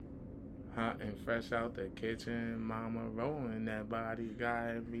Hot and fresh out the kitchen, mama rolling that body,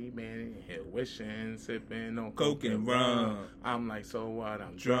 got me man in here wishing, sipping on coke and rum. I'm like, so what?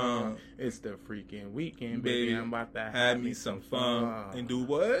 I'm drunk. It's the freaking weekend, baby. I'm about to have me some fun. And do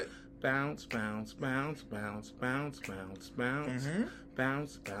what? Bounce, bounce, bounce, bounce, bounce, bounce, bounce,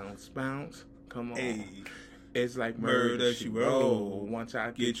 bounce, bounce, bounce. Come on. Hey. It's like murder, she roll. Once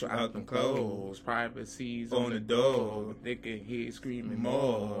I get you out them clothes, privacy's on the door. They can hear you screaming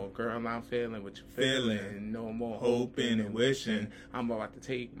more. Girl, I'm feeling what you're feeling. No more hoping and wishing. I'm about to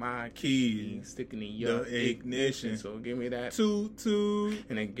take my keys, sticking in your ignition. So give me that toot toot,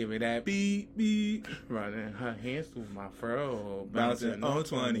 and then give me that beep beep. Running her hands through my fro, bouncing on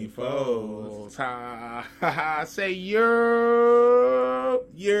 24s. Ha ha ha! Say yo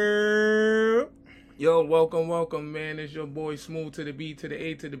yo. Yo, welcome, man. It's your boy Smoove to the B, to the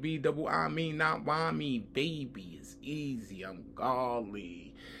A, to the B, double I mean, not why me, baby. It's easy, I'm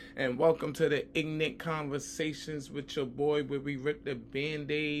golly. And welcome to the Ignorant Conversations with your boy, where we rip the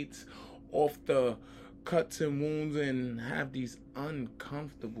band-aids off the cuts and wounds and have these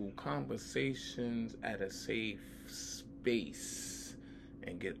uncomfortable conversations at a safe space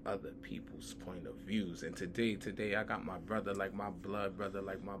and get other people's point of views. And today I got my brother, like my blood brother,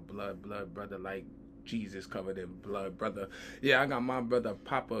 like my blood brother, like Jesus covered in blood, brother. Yeah, I got my brother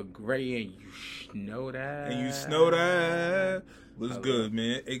Papagray, and you know that. And you know that. What's good,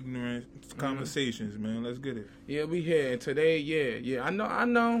 man? Ignorant conversations, man. Let's get it. Yeah, we here. And today, yeah. I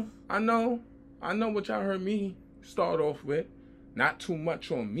know what y'all heard me start off with. Not too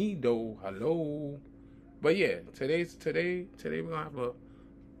much on me though. Hello. But yeah, today we're gonna have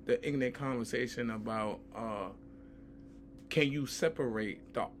the ignorant conversation about can you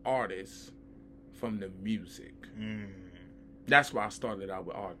separate the artist from the music? That's why I started out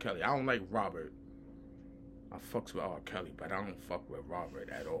with R. Kelly. I don't like Robert. I fucks with R. Kelly, but I don't fuck with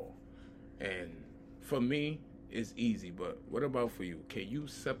Robert at all. And for me, it's easy. But what about for you? Can you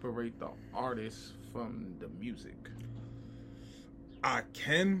separate the artist from the music? I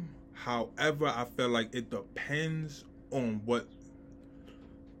can. However, I feel like it depends on what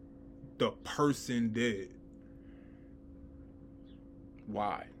the person did.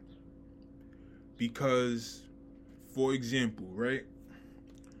 Why? Because, for example, right?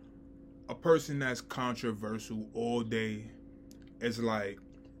 A person that's controversial all day is like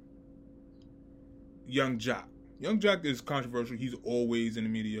Young Jock. Young Jock is controversial. He's always in the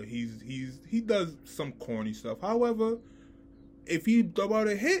media. He does some corny stuff. However, if he about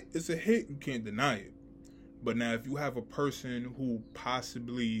a hit, it's a hit. You can't deny it. But now, if you have a person who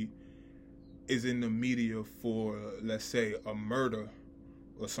possibly is in the media for, let's say, a murder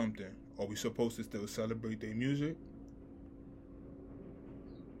or something, are we supposed to still celebrate their music?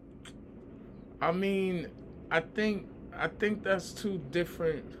 I mean, I think that's two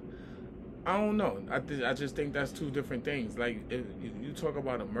different. I don't know. I just think that's two different things. Like, if you talk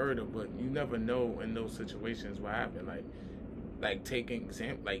about a murder, but you never know in those situations what happened. Like taking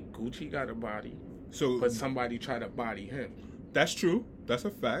example, like Gucci got a body, but somebody tried to body him. That's true. That's a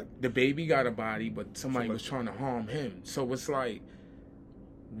fact. The Baby got a body, but somebody was trying to harm him. So it's like,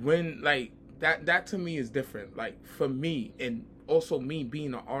 when, like, that to me is different. Like, for me, and also me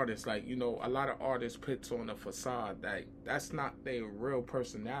being an artist, like, you know, a lot of artists puts on a facade. Like, that's not their real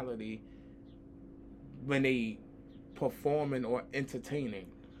personality when they performing or entertaining.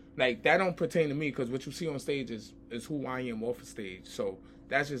 Like, that don't pertain to me, because what you see on stage is who I am off of stage. So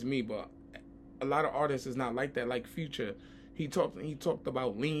that's just me. But a lot of artists is not like that. Like Future, he talked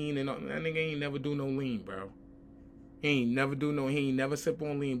about lean, and that nigga ain't never do no lean, bro. He ain't never sip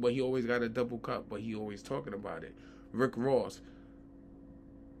on lean, but he always got a double cup, but he always talking about it. Rick Ross,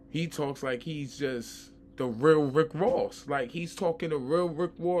 he talks like he's just the real Rick Ross. Like, he's talking the real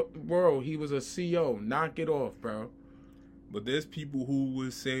Rick world. He was a CEO. Knock it off, bro. But there's people who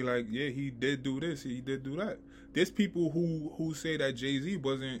would say, like, yeah, he did do this, he did do that. There's people who say that Jay-Z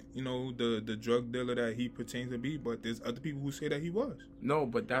wasn't, you know, the drug dealer that he pretends to be, but there's other people who say that he was. No,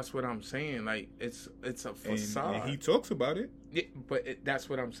 but that's what I'm saying. Like, it's a facade. And he talks about it. Yeah, but that's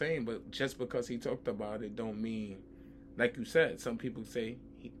what I'm saying. But just because he talked about it don't mean, like you said, some people say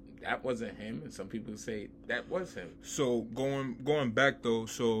that wasn't him, and some people say that was him. So going back though,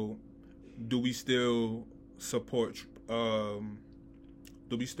 so do we still support Tory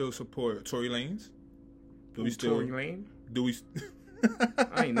Lanez? Tory Lane? Do we?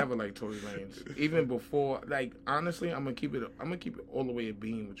 I ain't never liked Tory Lanez. Even before, like, honestly, I'm gonna keep it all the way a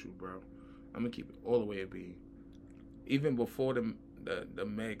bean with you, bro. I'm gonna keep it all the way a bean. Even before the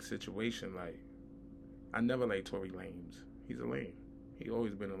Meg situation, like, I never liked Tory Lanez. He's a lame. He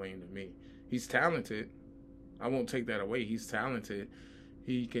always been a lame to me. He's talented. I won't take that away. He's talented.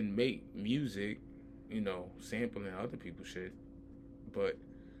 he can make music, sampling other people's shit, but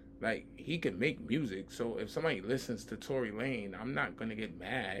like he can make music. So if somebody listens to Tory Lane, I'm not gonna get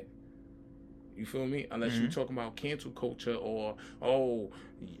mad. You feel me? Unless you're talking about cancel culture or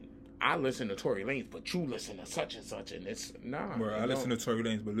I listen to Tory Lanez, but you listen to such and such, and it's nah. Bro, I listen to Tory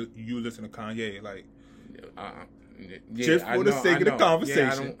Lanez, but you listen to Kanye, like. Yeah, just for the sake of the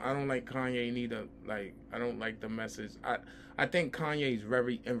conversation. Yeah, I don't like Kanye neither. Like, I don't like the message. I think Kanye's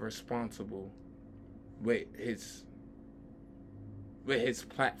very irresponsible with his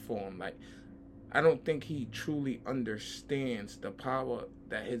platform. Like, I don't think he truly understands the power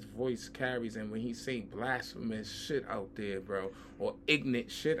that his voice carries, and when he say blasphemous shit out there, bro, or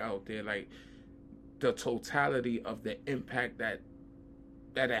ignorant shit out there, like the totality of the impact that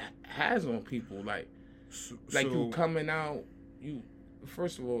it has on people, like you coming out,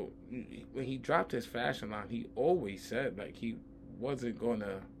 first of all, when he dropped his fashion line, he always said like he wasn't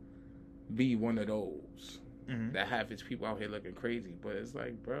gonna be one of those that have his people out here looking crazy. But it's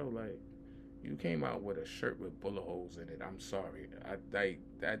like, bro, like you came out with a shirt with bullet holes in it. I'm sorry,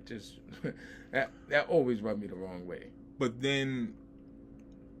 that just that always rubbed me the wrong way. But then,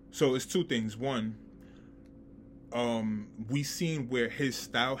 so it's two things. One, we seen where his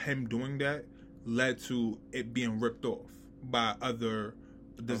style, him doing that, led to it being ripped off by other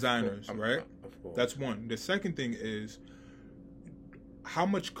designers, right? Of course. That's one. The second thing is, how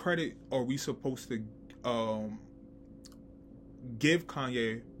much credit are we supposed to give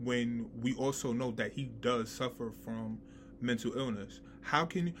Kanye when we also know that he does suffer from mental illness? How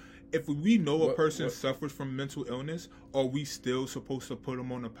can, if we know a person suffers from mental illness, are we still supposed to put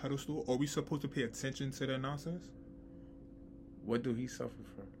him on a pedestal? Are we supposed to pay attention to their nonsense? What do he suffer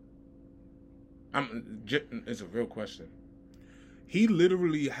from? It's a real question. He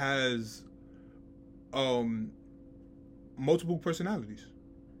literally has multiple personalities.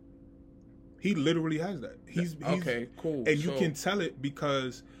 He literally has that. He's okay, cool. And you can tell it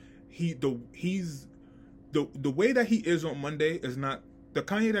because the way that he is on Monday is not the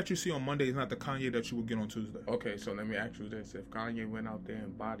Kanye that you see on Monday is not the Kanye that you will get on Tuesday. Okay, so let me ask you this: if Kanye went out there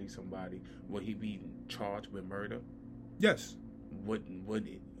and bodied somebody, would he be charged with murder? Yes.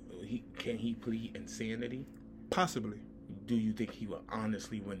 Can he plead insanity? Possibly. Do you think he will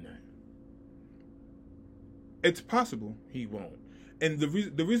honestly win that? It's possible. He won't. And the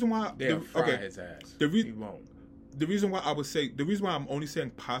reason why they'll fry his ass. He won't. The reason why I'm only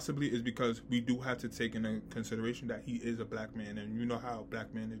saying possibly is because we do have to take into consideration that he is a black man, and you know how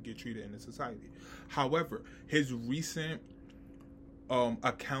black men get treated in the society. However, his recent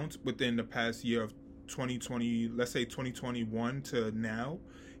accounts within the past year of 2020, let's say 2021 to now,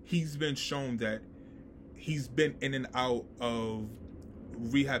 he's been shown that he's been in and out of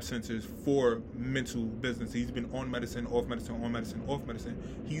rehab centers for mental business. He's been on medicine, off medicine, on medicine, off medicine.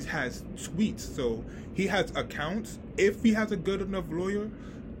 He has tweets, so he has accounts. If he has a good enough lawyer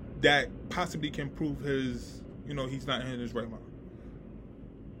that possibly can prove his, he's not in his right mind.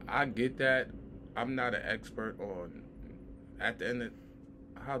 I get that. I'm not an expert on. At the end of,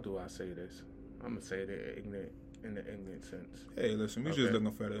 how do I say this? I'm gonna say it in the ignorant sense. Hey, listen, we're just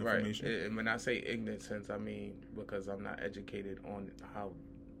looking for the information. Right. And when I say ignorant sense, I mean because I'm not educated on how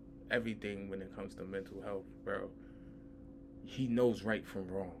everything when it comes to mental health, bro. He knows right from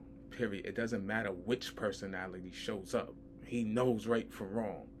wrong. Period. It doesn't matter which personality shows up. He knows right from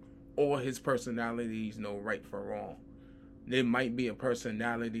wrong. All his personalities know right from wrong. There might be a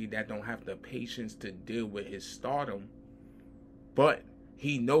personality that don't have the patience to deal with his stardom, but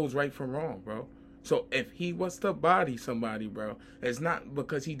he knows right from wrong, bro. So if he was to body somebody, bro, it's not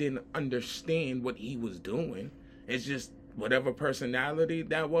because he didn't understand what he was doing. It's just whatever personality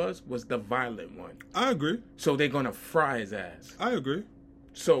that was the violent one. I agree. So they're gonna fry his ass. I agree.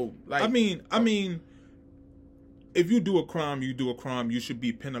 So like, I mean, if you do a crime, you should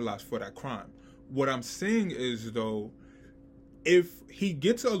be penalized for that crime. What I'm saying is, though, if he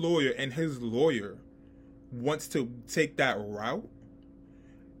gets a lawyer and his lawyer wants to take that route,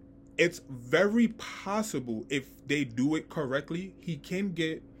 it's very possible if they do it correctly, he can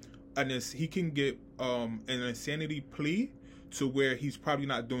get an insanity plea to where he's probably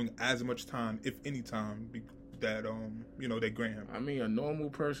not doing as much time, if any time, that they grant him. I mean, a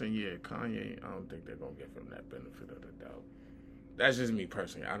normal person, yeah, Kanye, I don't think they're gonna give him that benefit of the doubt. That's just me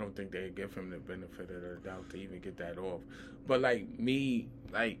personally. I don't think they give him the benefit of the doubt to even get that off. But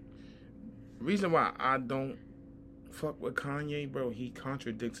reason why I don't fuck with Kanye, bro, he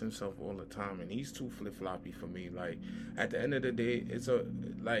contradicts himself all the time, and he's too flip-floppy for me. Like, at the end of the day, it's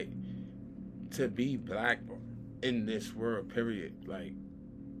to be black in this world, period, like,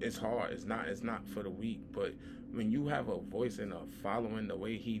 it's hard. It's not for the weak. But when you have a voice and a following the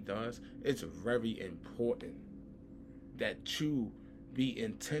way he does, it's very important that you be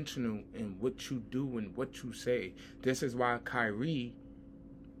intentional in what you do and what you say. This is why Kyrie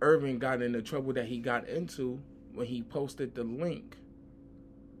Irving got into trouble that he got into when he posted the link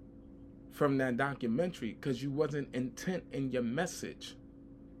from that documentary, because you wasn't intent in your message.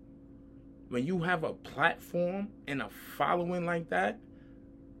 When you have a platform and a following like that,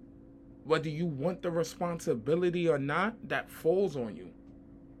 whether you want the responsibility or not, that falls on you.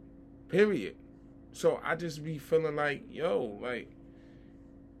 Period. So I just be feeling like, yo, like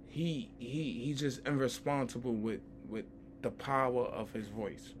he's just irresponsible with the power of his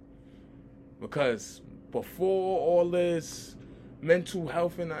voice. Because before all this mental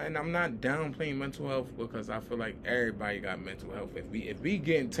health, and I'm not downplaying mental health, because I feel like everybody got mental health. If we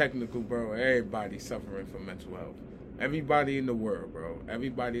getting technical, bro, everybody's suffering from mental health. Everybody in the world, bro.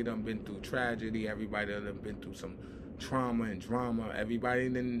 Everybody done been through tragedy. Everybody done been through some trauma and drama. Everybody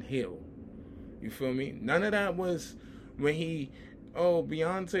done heal. You feel me? None of that was when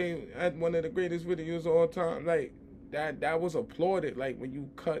Beyonce had one of the greatest videos of all time. Like, that was applauded. Like, when you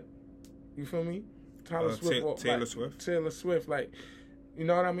cut, you feel me? Taylor Swift, like, you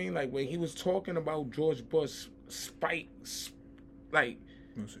know what I mean? Like, when he was talking about George Bush, like,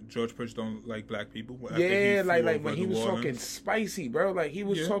 George Bush don't like black people. Yeah, like when he was talking spicy, bro. Like, he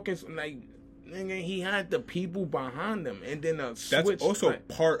was talking, like, nigga, he had the people behind him, and then a switch. That's also like,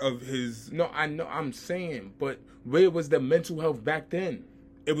 part of his. No, I know. I'm saying, but where was the mental health back then?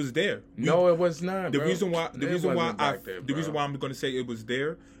 It was there. No, it was not. The bro. reason why I'm going to say it was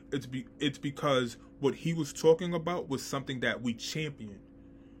there, it's because what he was talking about was something that we championed.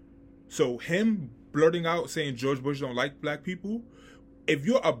 So him blurting out saying George Bush don't like black people, if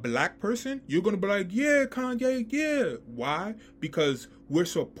you're a black person, you're going to be like, yeah, Kanye, yeah. Why? Because we're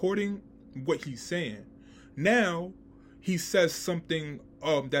supporting what he's saying. Now, he says something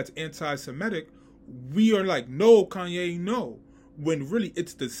that's anti-Semitic. We are like, no, Kanye, no. When really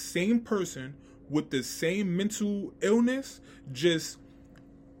it's the same person with the same mental illness, just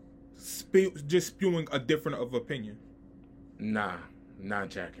spewing a different of opinion. Nah, not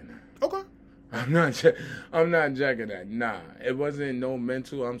jacking that. Okay. I'm not jacking that. Nah, it wasn't no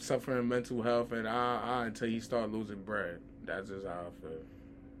mental. I'm suffering mental health, and until he start losing bread. That's just how I feel.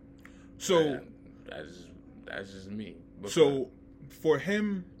 So that's just me. Because so for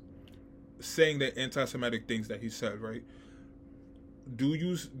him saying the anti-Semitic things that he said, right? Do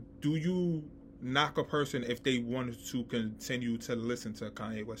you knock a person if they wanted to continue to listen to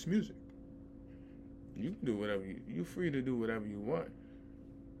Kanye West music? You can do whatever you're free to do whatever you want.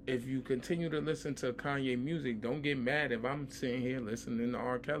 If you continue to listen to Kanye music, don't get mad if I'm sitting here listening to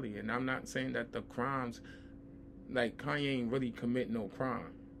R. Kelly. And I'm not saying that the crimes, like, Kanye ain't really commit no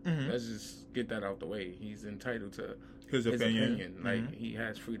crime. Mm-hmm. Let's just get that out the way. He's entitled to his opinion. Mm-hmm. Like, he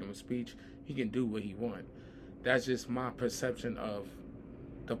has freedom of speech. He can do what he wants. That's just my perception of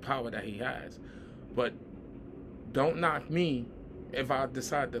the power that he has. But don't knock me if I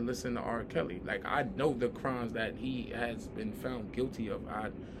decide to listen to R. Kelly. Like, I know the crimes that he has been found guilty of.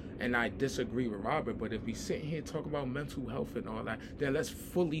 And I disagree with Robert, but if we sit here and talk about mental health and all that, then let's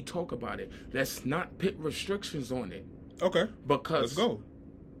fully talk about it. Let's not put restrictions on it. Okay. Because let's go.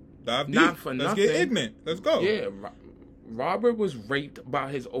 Dive deep. Not for let's nothing. Get ignorant. Let's go. Yeah. Robert was raped by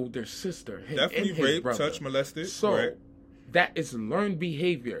his older sister. Definitely raped, touched, molested. So, right. That is learned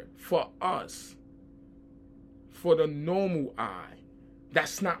behavior for us. For the normal eye.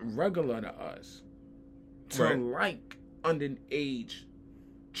 That's not regular to us. To like underage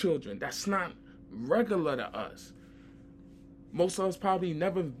children. That's not regular to us. Most of us probably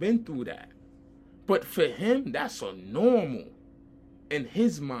never been through that. But for him, that's a normal. In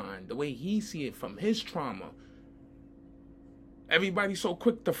his mind, the way he see it from his trauma. Everybody's so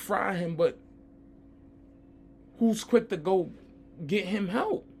quick to fry him, but who's quick to go get him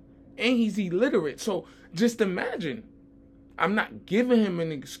help? And he's illiterate. So just imagine. I'm not giving him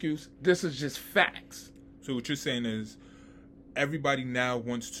an excuse. This is just facts. So what you're saying is everybody now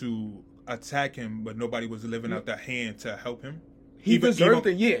wants to attack him, but nobody was living out their hand to help him? He deserved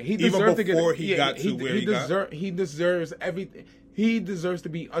it. Yeah, he deserved to get before he got to where he got. He deserves everything. He deserves to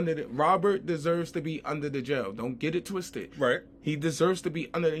be Robert deserves to be under the jail. Don't get it twisted. Right. He deserves to be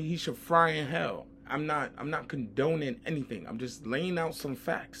he should fry in hell. I'm not condoning anything. I'm just laying out some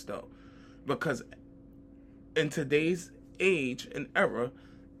facts though. Because in today's age and era,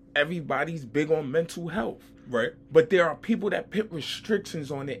 everybody's big on mental health. Right. But there are people that put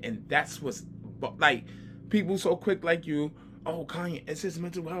restrictions on it, and that's what's like people so quick like you. oh, Kanye, it's his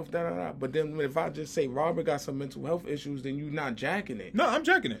mental health, da da da. But then if I just say Robert got some mental health issues, then you not jacking it. No, I'm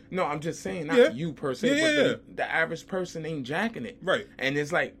jacking it. No, I'm just saying, not you per se, but the average person ain't jacking it. Right. And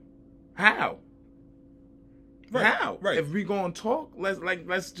it's like, how? Right. How? Right. If we gonna talk,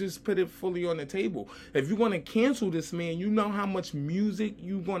 let's just put it fully on the table. If you're gonna cancel this man, you know how much music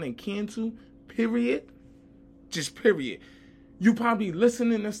you gonna cancel? Period. Just period. You probably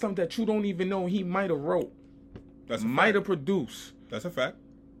listening to stuff that you don't even know he might have wrote. That's a fact. Might have produced. That's a fact.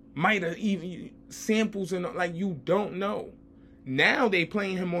 Might have even samples and like you don't know. Now they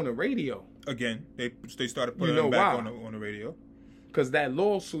playing him on the radio. Again, they started putting him back on the radio. Because that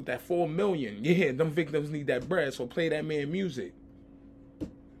lawsuit, that $4 million, yeah, them victims need that bread, so play that man music.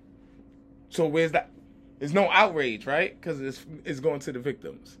 So where's that? There's no outrage, right? Because it's going to the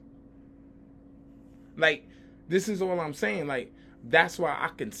victims. Like, this is all I'm saying. Like, that's why I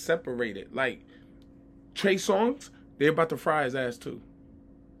can separate it. Like, Trey Songz, they're about to fry his ass too.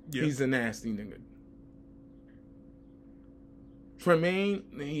 Yeah. He's a nasty nigga. Tremaine,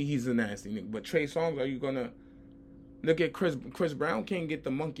 he's a nasty nigga. But Trey Songz, are you gonna look at Chris Brown? Can't get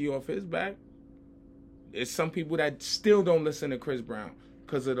the monkey off his back. There's some people that still don't listen to Chris Brown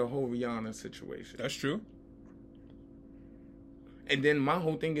because of the whole Rihanna situation. That's true. And then my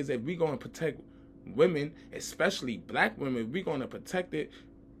whole thing is, if we're gonna protect women, especially black women, we're gonna protect it.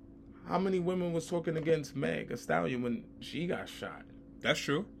 How many women was talking against Meg Thee Stallion when she got shot? That's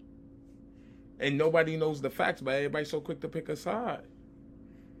true. And nobody knows the facts, but everybody's so quick to pick a side.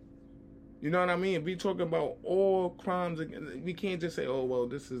 You know what I mean? We talking about all crimes. We can't just say, oh, well,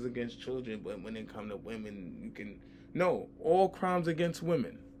 this is against children, but when it comes to women, you can... No, all crimes against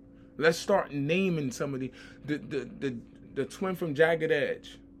women. Let's start naming some of the twin from Jagged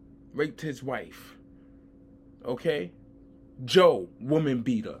Edge raped his wife. Okay? Joe, woman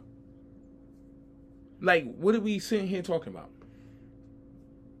beater. Like, what are we sitting here talking about?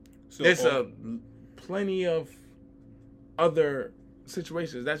 So there's plenty of other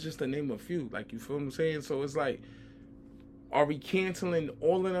situations. That's just to name a few. Like, you feel what I'm saying? So it's like, are we canceling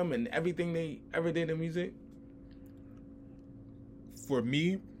all of them and everything they ever did in music? For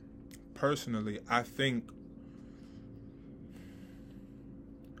me, personally, I think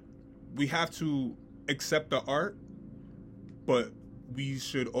we have to accept the art, but we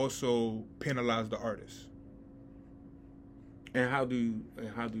should also penalize the artist. And how do you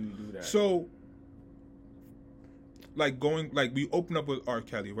do that? So, we open up with R.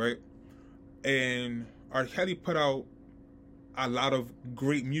 Kelly, right? And R. Kelly put out a lot of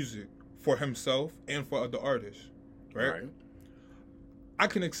great music for himself and for other artists, right? I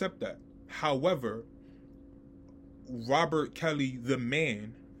can accept that. However, Robert Kelly, the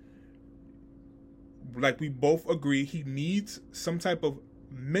man, like we both agree, he needs some type of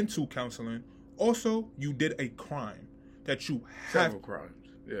mental counseling. Also, you did a crime that you have... Several crimes,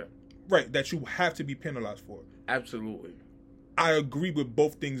 yeah. Right, that you have to be penalized for. Absolutely. I agree with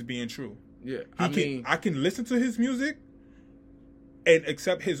both things being true. Yeah, I can listen to his music and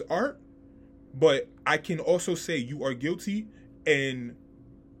accept his art, but I can also say you are guilty and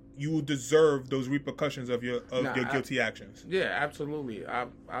you will deserve those repercussions of your guilty actions. Yeah, absolutely.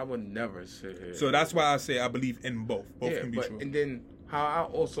 I would never sit here. So that's why I say I believe in both. Both can be true. And then how I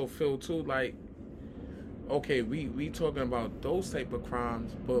also feel too, like, okay, we talking about those type of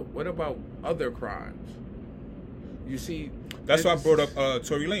crimes, but what about other crimes? You see, that's why I brought up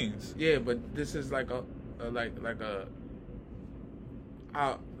Tory Lanez. Yeah, but this is like a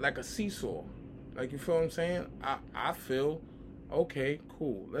seesaw. Like, you feel what I'm saying? I feel, okay,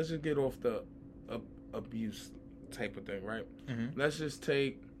 cool. Let's just get off the abuse type of thing, right? Mm-hmm. Let's just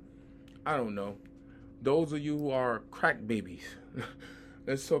take, I don't know, those of you who are crack babies.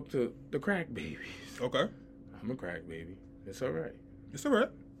 Let's talk to the crack babies. Okay. I'm a crack baby. It's all right. It's all right.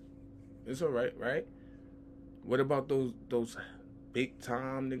 It's all right, right? What about those big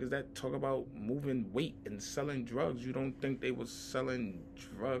time niggas that talk about moving weight and selling drugs? You don't think they was selling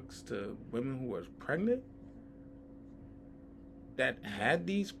drugs to women who were pregnant? That had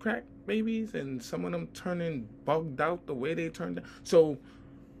these crack babies and some of them turning bugged out the way they turned out. So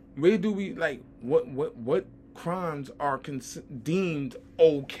where do we, like, what crimes are deemed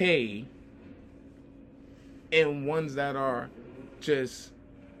okay and ones that are just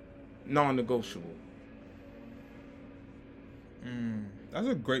non-negotiable? That's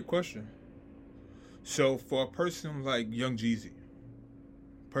a great question. So for a person like Young Jeezy,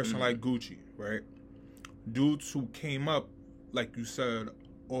 person like Gucci, right? Dudes who came up, like you said,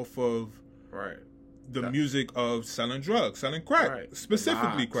 off of the music of selling drugs, selling crack,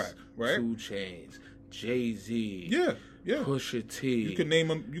 specifically crack, right? 2 Chainz, Jay-Z, yeah, Pusha T. You can name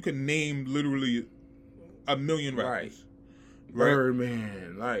them. You can name literally a million rappers. right?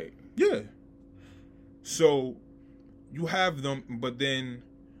 Birdman, like yeah. So you have them, but then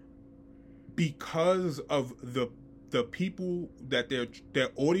because of the people that their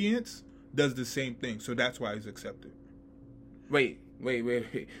audience does the same thing, so that's why he's accepted. Wait.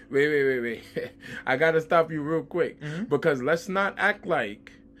 I gotta stop you real quick because let's not act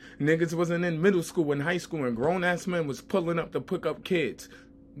like niggas wasn't in middle school and high school and grown ass men was pulling up to pick up kids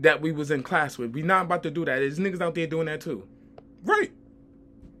that we was in class with. We not about to do that. There's niggas out there doing that too, right?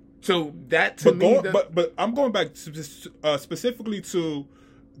 So that to but I'm going back specifically to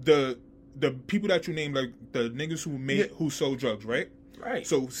the people that you named, like the niggas who sold drugs, right? Right.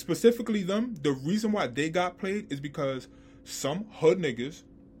 So specifically them, the reason why they got played is because some hood niggas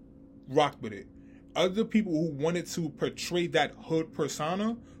rocked with it. Other people who wanted to portray that hood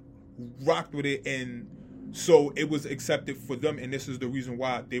persona rocked with it, and so it was accepted for them, and this is the reason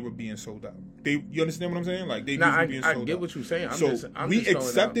why they were being sold out. You understand what I'm saying? Like, they were being sold out. I get what you're saying. We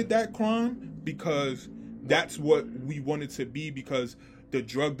accepted that crime because that's what we wanted to be, because the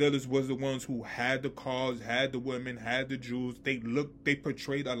drug dealers was the ones who had the cars, had the women, had the jewels. They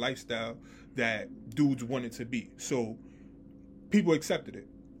portrayed a lifestyle that dudes wanted to be. So people accepted it.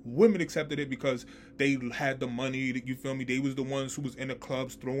 Women accepted it because they had the money. You feel me? They was the ones who was in the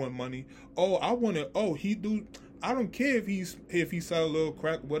clubs throwing money. Oh, I don't care if he sell a little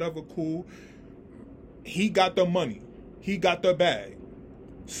crack, whatever, cool. He got the money. He got the bag.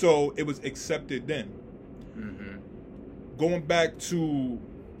 So it was accepted then. Going back to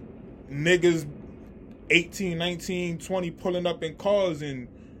niggas 18, 19, 20 pulling up in cars and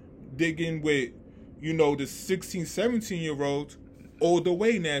digging with, the 16, 17-year-olds, all the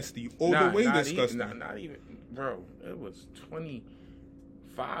way nasty, all the way disgusting. Not even, bro. It was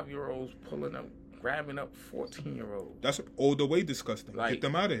 25-year-olds pulling up, grabbing up 14-year-olds. That's all the way disgusting. Like, get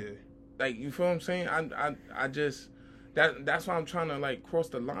them out of here. Like, you feel what I'm saying? I just, that's why I'm trying to, like, cross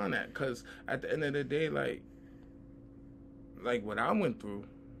the line at, because at the end of the day, like what I went through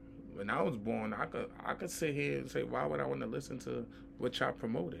when I was born, I could sit here and say, why would I want to listen to what y'all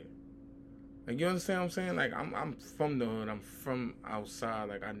promoted? Like, you understand what I'm saying? Like, I'm from the hood. I'm from outside.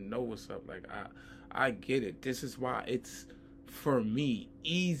 Like, I know what's up. Like, I get it. This is why it's, for me,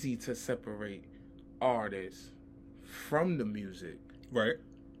 easy to separate artists from the music. Right.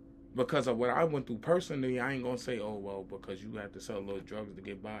 Because of what I went through personally, I ain't going to say, oh, well, because you have to sell little drugs to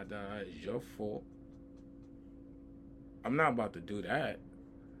get by, that is your fault. I'm not about to do that.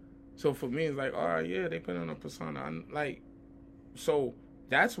 So for me, it's like, all right, yeah, they put on a persona. So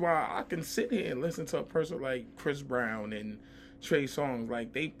that's why I can sit here and listen to a person like Chris Brown and Trey Songz.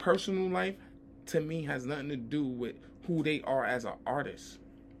 Like, they personal life, to me, has nothing to do with who they are as an artist.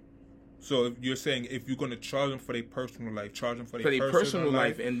 So if you're saying if you're going to charge them for their personal life, charge them for their personal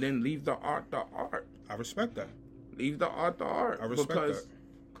life, and then leave the art. I respect that. Leave the art. I respect that.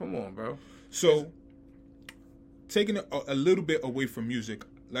 Come on, bro. So, taking it a little bit away from music,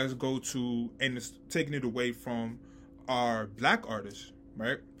 let's go to, and it's taking it away from our black artists,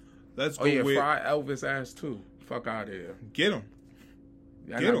 right? Let's go with... fry Elvis ass too. Fuck out of here. Get him.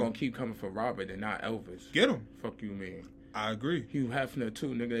 I'm not going to keep coming for Robert and not Elvis. Get him. Fuck you, man. I agree. Hugh Hefner too,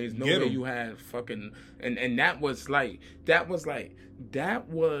 nigga. There's no way you had fucking... And that was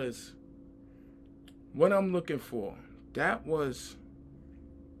what I'm looking for. That was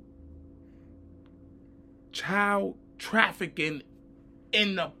child trafficking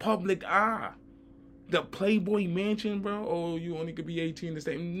in the public eye. The Playboy Mansion, bro. Oh, you only could be 18 to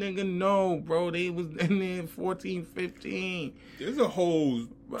stay. Nigga, no, bro. They was in there 14, 15. There's a whole...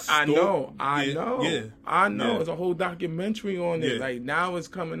 I know. Yeah. I know. There's a whole documentary on it. Like, now it's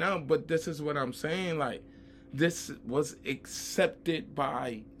coming out. But this is what I'm saying. Like, this was accepted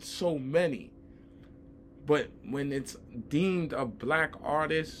by so many. But when it's deemed a black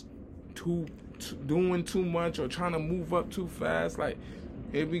artist doing too much or trying to move up too fast, like,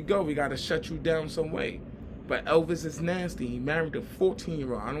 here we go. We got to shut you down some way. But Elvis is nasty. He married a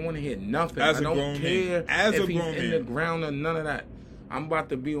 14-year-old. I don't want to hear nothing. I don't care if he's in the ground or none of that. I'm about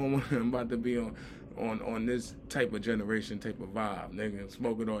to be on this type of generation type of vibe, nigga.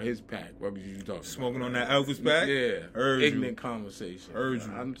 Smoking on his pack. What was you talking Smoking about? On that Elvis pack? Yeah. Ignorant conversation.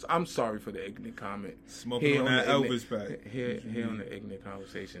 I'm sorry for the ignorant comment. Smoking on that Elvis pack. Here on the ignorant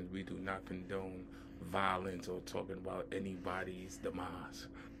conversations, we do not condone violence or talking about anybody's demise.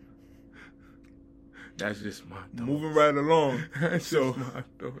 That's just my thoughts. Moving right along. That's just my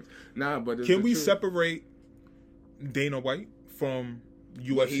thoughts. Nah, but can we separate Dana White from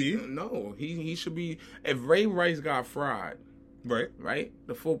UFC? He should be. If Ray Rice got fried, right,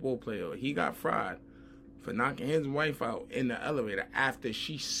 the football player, he got fried for knocking his wife out in the elevator after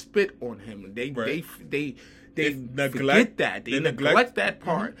she spit on him. They forget that. They neglect that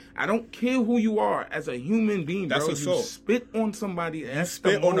part. Mm-hmm. I don't care who you are as a human being, bro. That's assault. You spit on somebody. That's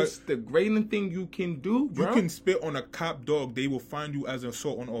the most degrading thing you can do, bro. You can spit on a cop dog. They will find you as an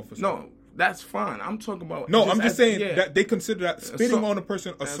assault on officer. No, that's fine. I'm talking about... No, I'm just saying that they consider that spitting assault on a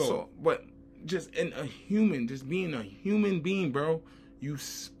person assault. But just in a human, just being a human being, bro, you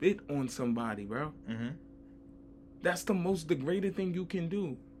spit on somebody, bro. Mm-hmm. That's the most degraded thing you can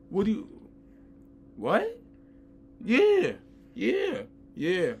do. What? Yeah.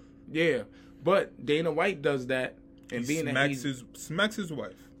 But Dana White does that, and smacks his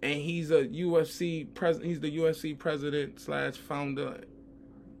wife, and he's a UFC president. He's the UFC president / founder.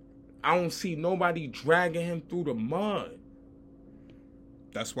 I don't see nobody dragging him through the mud.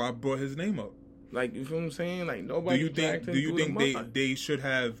 That's why I brought his name up. Like, you feel what I'm saying? Like, nobody. Do you think they should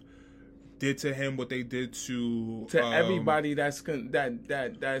have did to him what they did to everybody that's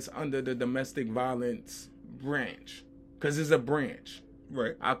under the domestic violence branch? Because it's a branch,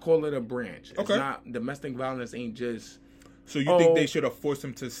 right? I call it a branch. Okay. It's not domestic violence. Ain't just. So you think they should have forced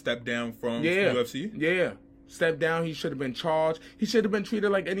him to step down from UFC? Yeah, step down. He should have been charged. He should have been treated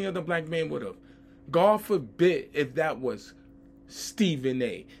like any other black man would have. God forbid if that was Stephen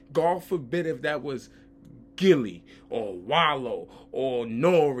A. God forbid if that was Gilly or Wallow or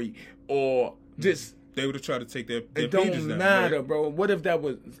Nori or just... They would have tried to take their it pages don't down, matter, right? bro. What if that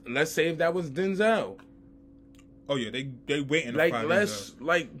was... Let's say if that was Denzel. Oh, yeah. They waiting to fry Denzel.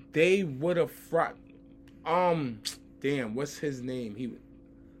 Like, they would have fried... Damn, what's his name?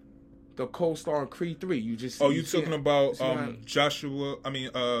 The co-star in Creed 3. You talking about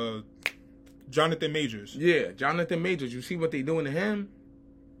Jonathan Majors. Yeah, Jonathan Majors. You see what they doing to him?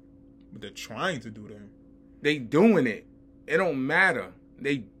 What they're trying to do to him. They doing it. It don't matter.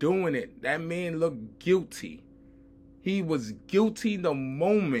 They doing it. That man looked guilty. He was guilty the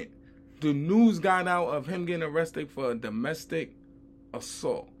moment the news got out of him getting arrested for a domestic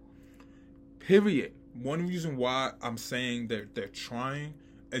assault. Period. One reason why I'm saying they're trying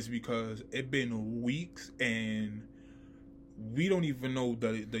is because it's been weeks and we don't even know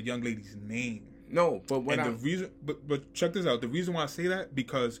the young lady's name. No, but but check this out. The reason why I say that,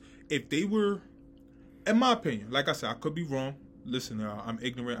 because if they were, in my opinion, like I said, I could be wrong. Listen, I'm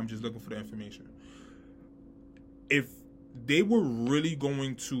ignorant. I'm just looking for the information. If they were really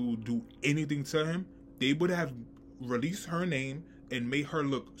going to do anything to him, they would have released her name and made her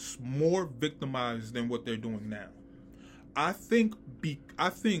look more victimized than what they're doing now. I think it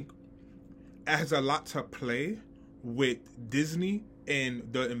has a lot to play with Disney and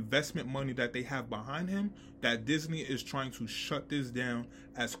the investment money that they have behind him, that Disney is trying to shut this down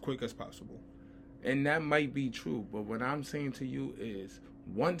as quick as possible. And that might be true, but what I'm saying to you is,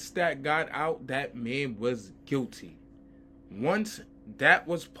 once that got out, that man was guilty. Once that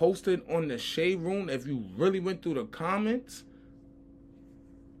was posted on the Shade Room, if you really went through the comments,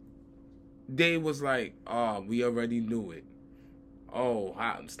 they was like, oh, we already knew it. Oh,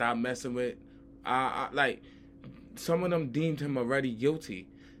 stop messing with... like, some of them deemed him already guilty.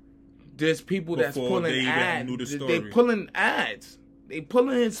 There's people that's pulling ads. They pulling ads. They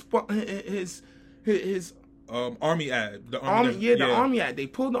pulling his army ad. The army ad. They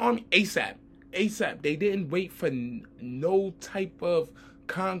pulled the army ASAP. They didn't wait for no type of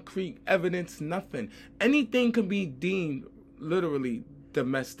concrete evidence, nothing. Anything can be deemed literally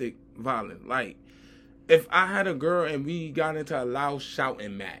domestic violence. Like, if I had a girl and we got into a loud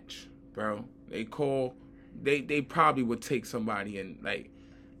shouting match, bro, they probably would take somebody and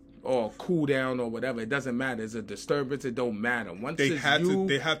or cool down or whatever. It doesn't matter. It's a disturbance. It don't matter. Once they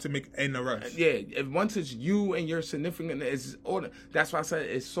have to make an arrest. Yeah. Once it's you and your significant, it's order. That's why I said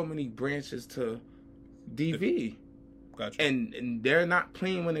it's so many branches to DV. Gotcha. And they're not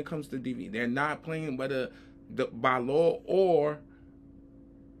playing when it comes to DV. They're not playing whether by law or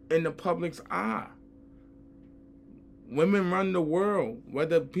in the public's eye. Women run the world.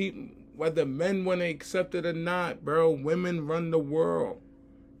 Whether men want to accept it or not, bro, women run the world.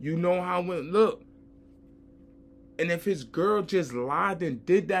 You know how it look. And if his girl just lied and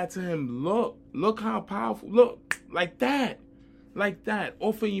did that to him, look how powerful. Look, like that.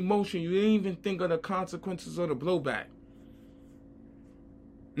 Off of emotion. You didn't even think of the consequences or the blowback.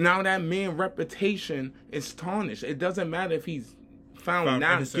 Now that man's reputation is tarnished. It doesn't matter if he's found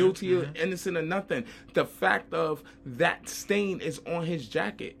not innocent, guilty or innocent or nothing. The fact of that stain is on his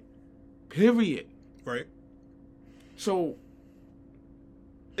jacket. Period. Right. So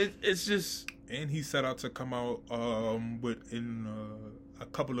it's just... And he set out to come out in a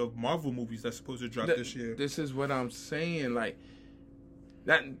couple of Marvel movies that's supposed to drop this year. This is what I'm saying. Like,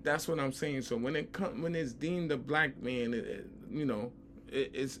 That's what I'm saying. So when it's deemed a black man,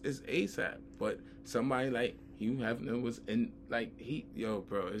 it's ASAP. But somebody like Hugh Hefner was in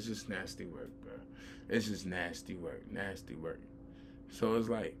bro, it's just nasty work, bro. It's just nasty work. So it's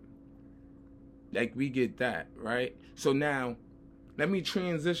like we get that, right? So now, let me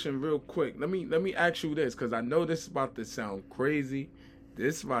transition real quick. Let me ask you this, because I know this is about to sound crazy.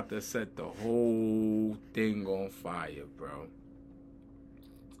 This is about to set the whole thing on fire, bro.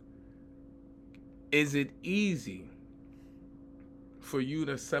 Is it easy for you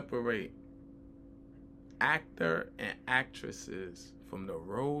to separate actor and actresses from the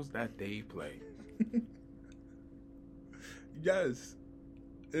roles that they play? Yes.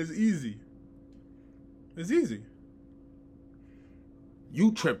 It's easy. It's easy.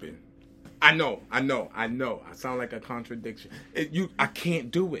 You tripping. I know. I sound like a contradiction. I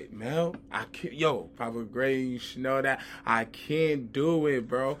can't do it, Mel. I can't. Yo, Papagray, you should know that. I can't do it,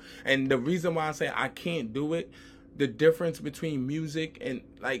 bro. And the reason why I say I can't do it, the difference between music and,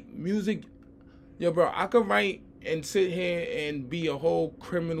 music, yo, bro, I could write and sit here and be a whole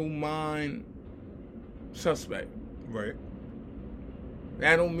Criminal Mind suspect. Right.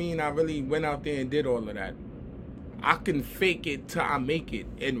 That don't mean I really went out there and did all of that. I can fake it till I make it.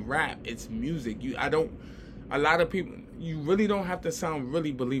 In rap, it's music. A lot of people, you really don't have to sound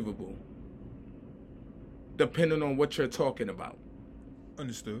really believable, depending on what you're talking about.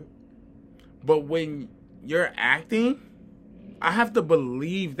 Understood. But when you're acting, I have to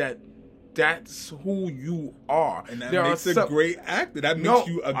believe that's who you are. And that makes a great actor. That makes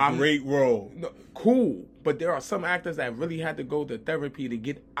you a great role. Cool. But there are some actors that really had to go to therapy to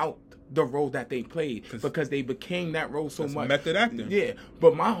get out the role that they played, because they became that role so much. Method acting. Yeah.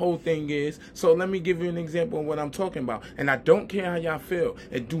 But my whole thing is, so let me give you an example of what I'm talking about. And I don't care how y'all feel.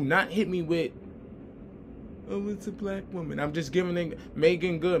 And do not hit me with, oh, it's a black woman. I'm just giving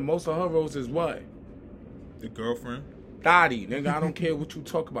Megan Good. Most of her roles is what? The girlfriend. Thotty. Nigga, I don't care what you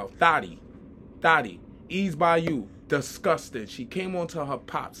talk about. Thotty. Ease by You. Disgusting. She came on to her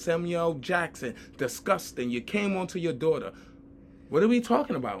pop. Samuel Jackson. Disgusting. You came on to your daughter. What are we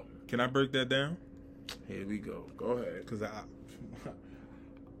talking about? Can I break that down? Here we go. Go ahead. Because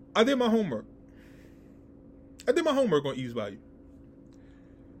I did my homework. On Ease by You.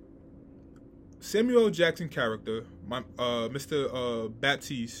 Samuel Jackson character, Mr.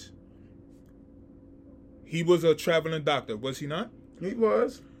 Baptiste, he was a traveling doctor, was he not? He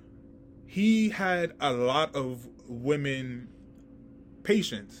was. He had a lot of women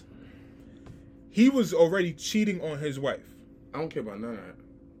patients. He was already cheating on his wife. I don't care about none of that.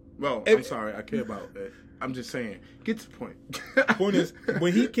 Well, I'm sorry, I care about it. I'm just saying, get to the point. Point is,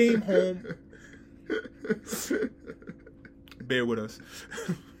 when he came home, bear with us.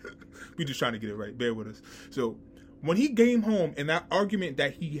 We just trying to get it right. Bear with us. So, when he came home and that argument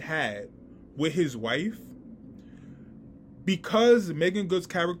that he had with his wife, because Megan Good's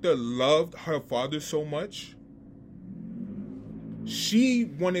character loved her father so much, she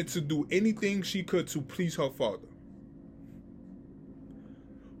wanted to do anything she could to please her father.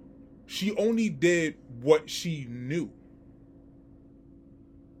 She only did what she knew.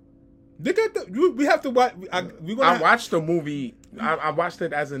 We have to watch. I watched the movie. I watched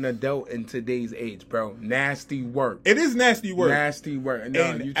it as an adult in today's age, bro. Nasty work. It is nasty work. Nasty work. No,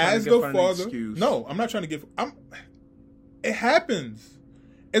 and you as the father, no, I'm not trying to give. It happens.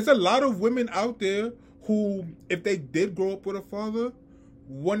 It's a lot of women out there who, if they did grow up with a father,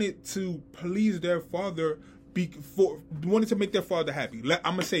 wanted to please their father. Wanted to make their father happy.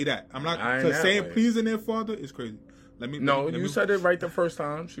 I'm gonna say that. I'm not, because saying pleasing their father is crazy. You said it right the first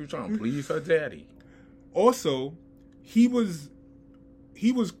time. She was trying to please her daddy. Also, he was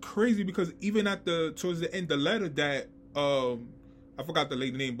crazy because even towards the end, the letter that I forgot the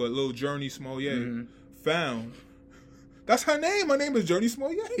lady name, but little Journey Smollett found. That's her name. Her name is Journey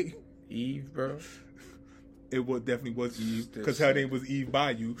Smollett. Eve, bro. It definitely was Eve, because her name was Eve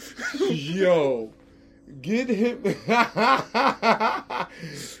by You. Yo. Get him.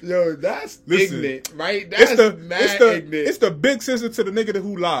 Yo, that's ignorant, right? That's ignorant. It's the big sister to the nigga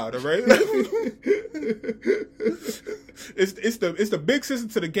who lied, all right? it's the big sister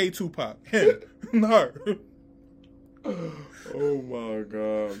to the gay Tupac. Him. Her. Oh my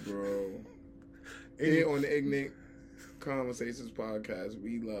God, bro. Here on the Ignorant Conversations podcast,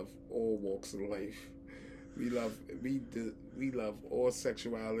 we love all walks of life. We love all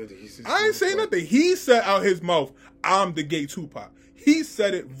sexualities. I ain't saying nothing. He said out his mouth, "I'm the gay Tupac." He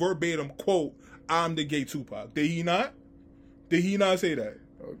said it verbatim, quote, "I'm the gay Tupac." Did he not? Did he not say that?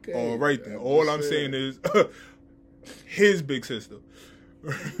 Okay. All right then. All I'm saying is his big sister.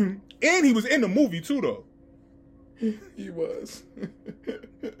 And he was in the movie too, though. He was.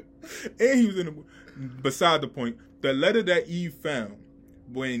 And he was in the... Beside the point, the letter that Eve found,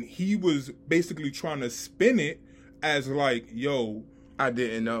 when he was basically trying to spin it as like, yo... I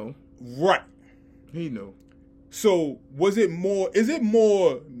didn't know. Right. He knew. So, is it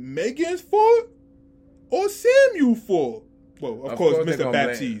more Megan's fault or Samuel's fault? Well, of course Mr.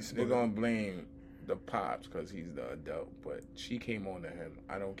 Baptiste. They're going to blame the pops because he's the adult, but she came on to him.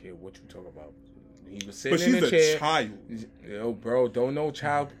 I don't care what you talk about. He was sitting in the chair. But she's a child. Yo, bro, don't know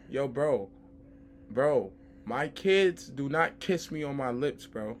child. Yo, bro, my kids do not kiss me on my lips,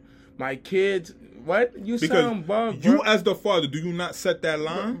 bro. My kids, what? You sound bugged, bro. You as the father, do you not set that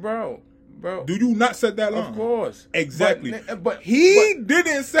line? Bro. Do you not set that line? Of course. Exactly. But he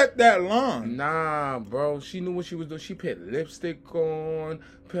didn't set that line. Nah, bro. She knew what she was doing. She put lipstick on,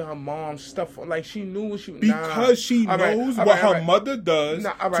 put her mom's stuff on. Like, she knew what she was doing. Because she knows what her mother does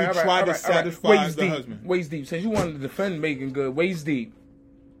to try to satisfy the husband. Waist deep. Since you wanted to defend Megan Good, waist deep.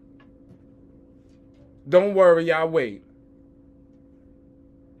 Don't worry, I'll wait.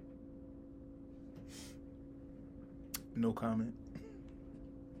 No comment.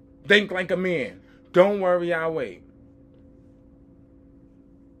 Think like a man. Don't worry, I'll wait.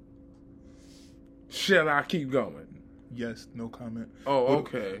 Shall I keep going? Yes, no comment. Oh,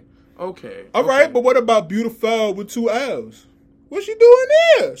 okay. Okay. All right, but what about Beautiful with 2 L's? What's she doing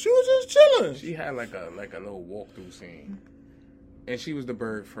there? She was just chilling. She had like a little walkthrough scene. And she was the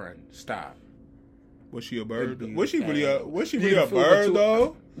bird friend. Stop. Was she a bird? Was she really a bird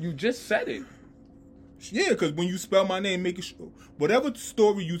though? You just said it. Yeah, because when you spell my name, make sure whatever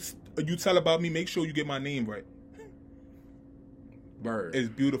story you tell about me, make sure you get my name right. Bird. It's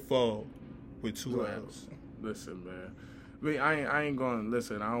Beautiful with 2 L's. Listen, man. I mean, I ain't going to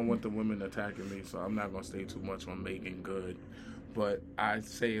listen. I don't want the women attacking me, so I'm not going to stay too much on Megan Good. But I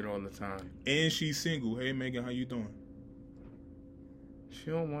say it all the time. And she's single. Hey, Megan, how you doing? She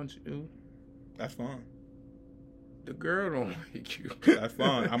don't want you. That's fine. The girl don't like you. That's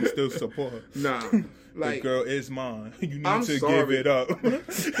fine. I'm still support her. Nah. Like, the girl is mine. You need to sorry. give it up.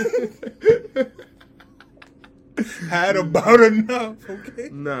 Had about enough, okay?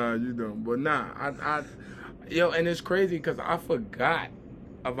 Nah, you don't. But nah, yo, and it's crazy because I forgot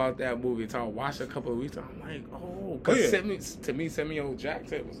about that movie until I watched it a couple of weeks ago. I'm like, because Samuel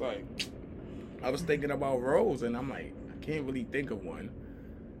Jackson was like, I was thinking about Rose, and I'm like, I can't really think of one.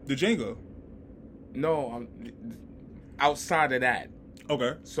 The Django? No, outside of that.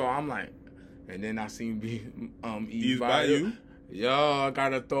 Okay. So I'm like, and then I seen Eve's by You. Yo, I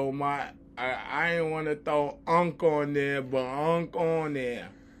gotta throw I ain't want to throw Unc on there, but Unc on there.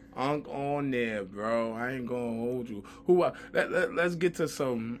 Unc on there, bro. I ain't gonna hold you. Let's get to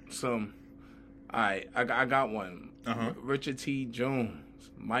some. Alright, I got one. Richard T. Jones,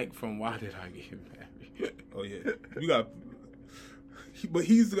 Mike from Why Did I Get Married? Oh yeah, you got. But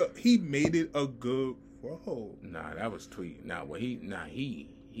he made it a good role. Nah, that was tweet.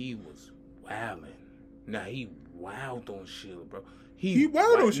 He was wilding. Nah, he wowed on Sheila, bro. He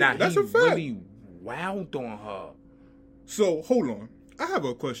wowed on Sheila. That's a fact. He really wowed on her. So hold on, I have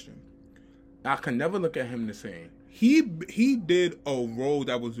a question. I can never look at him the same. He did a role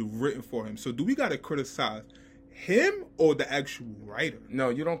that was written for him. So do we gotta criticize him or the actual writer? No,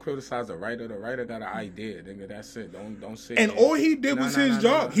 you don't criticize the writer. The writer got an idea, nigga. That's it. Don't say. And all he did was his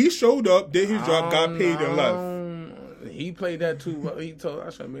job. He showed up, did his job, got paid, and left. He played that too. He told I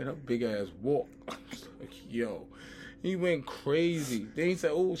should have made her big ass walk. Yo, he went crazy. Then he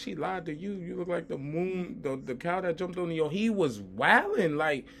said, "Oh, she lied to you. You look like the moon, the cow that jumped on you." Yo, he was wilding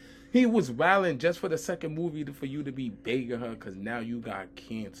like. He was wilding just for the second movie for you to be begging her because now you got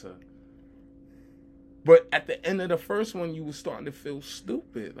cancer. But at the end of the first one, you was starting to feel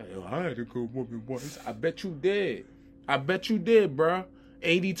stupid. Like, oh, I had a good woman once. I bet you did. Bruh.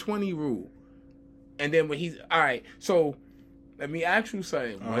 80-20 rule. And then when he's... All right, so let me ask you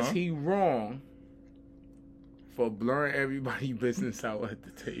something. Was he wrong for blurring everybody's business out at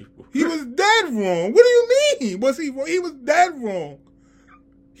the table? He was dead wrong. What do you mean? Was he wrong? He was dead wrong.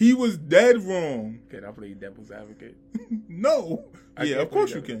 He was dead wrong. Can I play devil's advocate? No. Yeah, of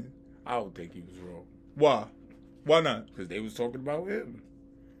course you can. I don't think he was wrong. Why? Why not? Because they was talking about him.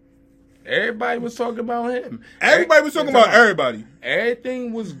 Everybody was talking about him. Everybody was talking about everybody.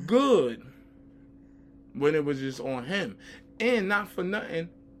 Everything was good when it was just on him. And not for nothing,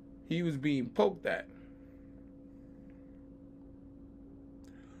 he was being poked at.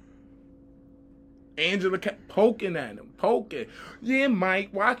 Angela kept poking at him. Yeah, Mike,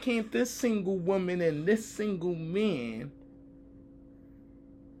 why can't this single woman and this single man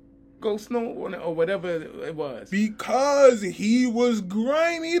go snow on it or whatever it was? Because he was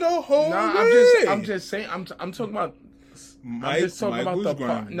grimy the whole Nah, way. I'm just saying. I'm talking about. I'm just talking about the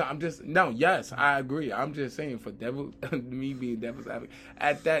part. No, yes, I agree. I'm just saying for me being devil's advocate,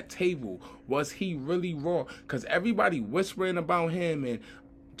 at that table, was he really wrong? Because everybody whispering about him and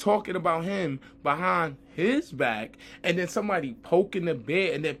talking about him behind his back, and then somebody poking the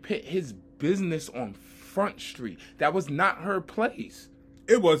bear and then put his business on Front Street. That was not her place.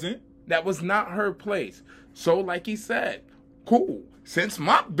 It wasn't. That was not her place. So, like he said, cool. Since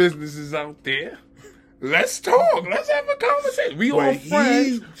my business is out there, let's talk. Let's have a conversation. We all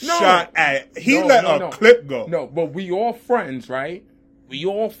friends. He let a clip go. No, but we all friends, right? We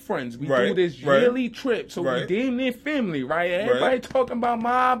all friends. We do this yearly trip, so we damn near family, right? Everybody talking about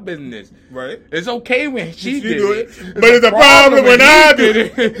my business. Right. It's okay when she did it. But it's a problem when I did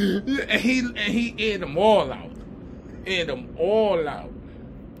it. And he aired them all out.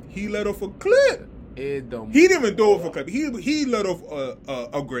 He let off a clip. He didn't even throw off a clip. He let off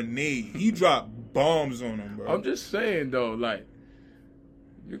a grenade. He dropped bombs on him, bro. I'm just saying though, like,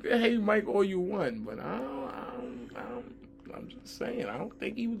 you can hate Mike all you want, but I'm just saying, I don't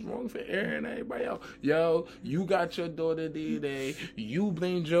think he was wrong for airing everybody else. Yo, you got your daughter today. You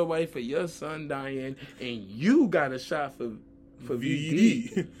blamed your wife for your son dying, and you got a shot for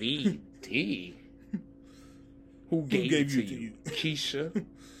VD. VD. Who gave it to you? Keisha.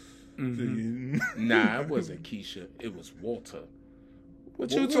 Mm-hmm. Nah, it wasn't Keisha. It was Walter.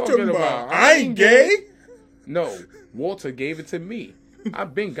 What you talking about? I ain't gay. No, Walter gave it to me. I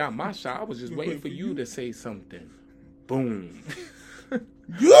been got my shot. I was just waiting for you to say something. Boom.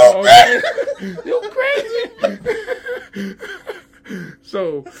 You crazy.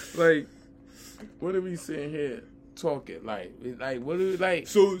 So, like, what are we sitting here talking? Like what are we like?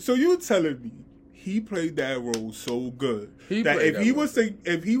 So you telling me he played that role so good that if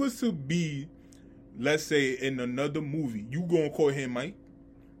he was to be, let's say, in another movie, you gonna call him Mike?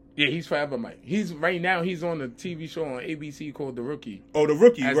 Yeah, he's forever Mike. He's on a TV show on ABC called The Rookie. Oh, The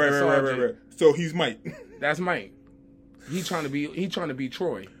Rookie, right. So he's Mike. That's Mike. He trying to be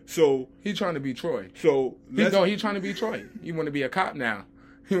Troy. So he trying to be Troy. So he trying to be Troy. He want to be a cop now.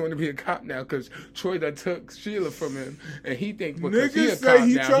 He want to be a cop now because Troy that took Sheila from him, and he think because he a cop now,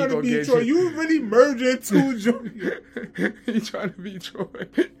 he trying to be Troy. You really merging two joints. He trying to be Troy.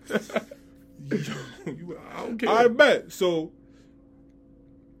 I don't care. I bet. So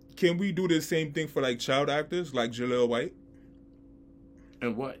can we do the same thing for like child actors like Jaleel White?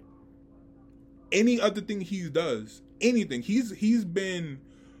 And what? Any other thing he does, anything. He's been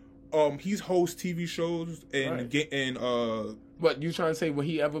he's host TV shows and What, you trying to say, will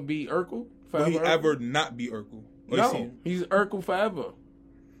he ever be Urkel? Will he ever not be Urkel? No, he's Urkel forever.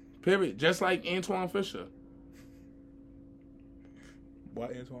 Period. Just like Antoine Fisher. Why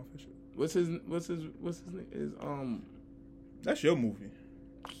Antoine Fisher? What's his name? That's your movie.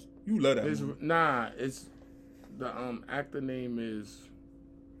 You love that movie. Nah, it's the actor name is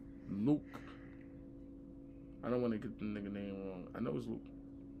Luke. I don't want to get the nigga name wrong. I know it's Luke.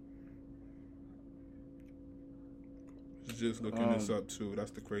 Just looking this up too.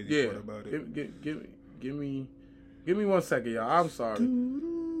 That's the crazy part about it. Give me 1 second, y'all. I'm sorry.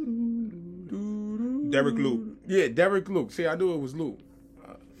 Derek Luke. Yeah, Derek Luke. See, I knew it was Luke.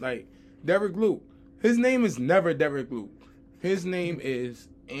 Like Derek Luke. His name is never Derek Luke. His name is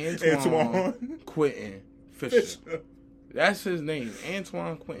Antoine Quentin Fisher. That's his name,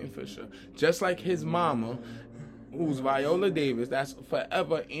 Antoine Quentin Fisher. Just like his mama, who's Viola Davis. That's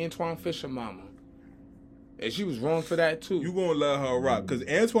forever Antoine Fisher mama. And she was wrong for that, too. You gonna let her rock. Because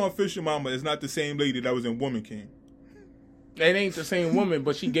Antoine Fisher mama is not the same lady that was in Woman King. It ain't the same woman,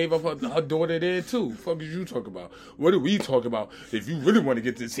 but she gave up her daughter there, too. Fuck is you talk about? What are we talking about? If you really want to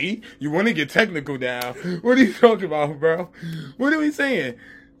get to see, you want to get technical now. What are you talking about, bro? What are we saying?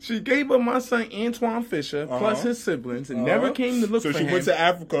 She gave up my son Antoine Fisher plus his siblings and never came to look for him. So she went to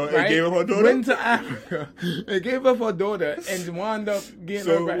Africa and gave up her daughter? Went to Africa and gave up her daughter and wound up getting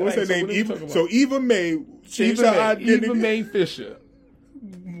her back. What's her name? So Eva May changed her identity. Eva May Fisher.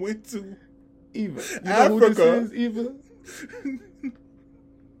 Went to Eva. You Africa. know who this is, Eva?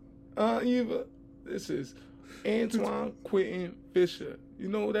 Eva. This is Antoine Quentin Fisher. You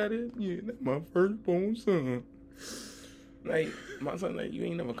know who that is? Yeah, that's my firstborn son. Like, my son, like, you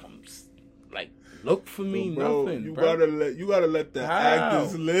ain't never come, like, look for me, nothing, you bro. You gotta let the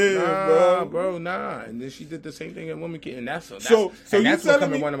actors live, bro. And then she did the same thing in Woman King, and that's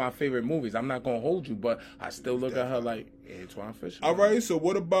becoming one of my favorite movies. I'm not gonna hold you, but I still look at her like Antoine Fisher. All right, so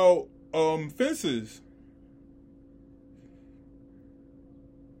what about Fences?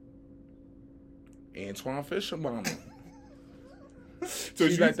 Antoine Fisher, mama. So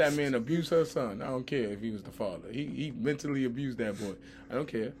she let that man abuse her son. I don't care if he was the father. He mentally abused that boy. I don't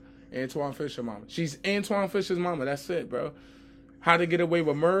care. Antoine Fisher mama. She's Antoine Fisher's mama. That's it, bro. How to Get Away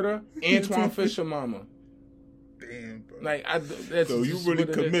with Murder? Antoine Fisher mama. Damn, bro. Like, that's so you really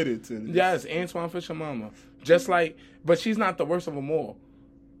committed to this. Yes, Antoine Fisher mama. Just like, but she's not the worst of them all.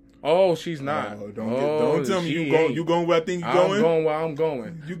 Oh, she's not. Oh, don't tell me you going where I think you going. I'm going where I'm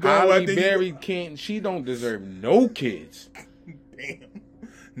going. You going where I think Berry can't. She don't deserve no kids. Damn.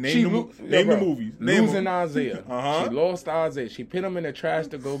 Name the movies. Losing Isaiah. Uh-huh. She lost Isaiah. She put him in the trash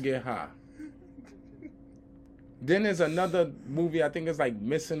to go get high. Then there's another movie. I think it's like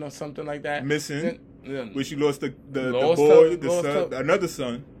Missing or something like that. Missing. Where she lost the boy, another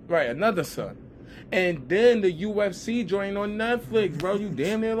son. Right, another son. And then the UFC joint on Netflix, bro. You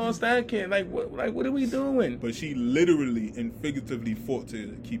damn near lost that kid. Like what are we doing? But she literally and figuratively fought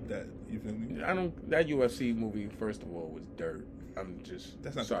to keep that. You feel me? That UFC movie, first of all, was dirt. I'm just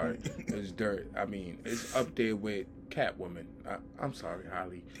That's not sorry. It's dirt. I mean, it's up there with Catwoman. I'm sorry,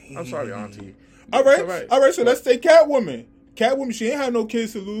 Holly. Damn. I'm sorry, Auntie. All right. So let's say Catwoman. Catwoman, she ain't had no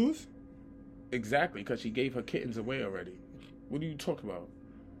kids to lose. Exactly, because she gave her kittens away already. What are you talking about?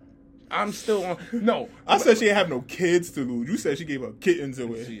 I'm still on. No. I said she didn't have no kids to lose. You said she gave her kittens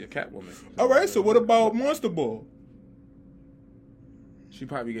away. She's a Catwoman. All right, so what about Monster Ball? She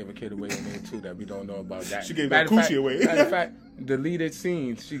probably gave a kid away in there, too, that we don't know about that. She gave that coochie away. Matter of fact, deleted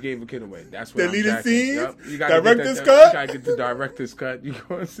scenes, she gave a kid away. That's what deleted scenes? Yep. Director's cut? You gotta get the director's cut. You're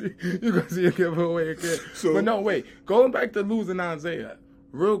gonna see her give away a kid. So, but no, wait. Going back to Losing Isaiah,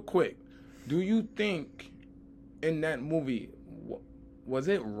 real quick. Do you think in that movie, was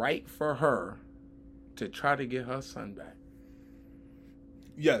it right for her to try to get her son back?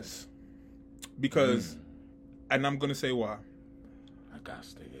 Yes. Because, and I'm going to say why. I got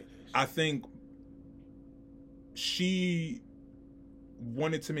to get this. I think she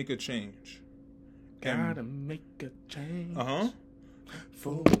wanted to make a change. Gotta make a change.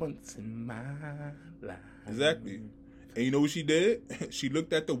 For once in my life. Exactly. And you know what she did? She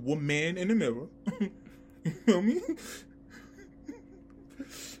looked at the woman in the mirror. You feel me?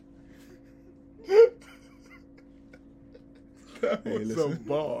 That was a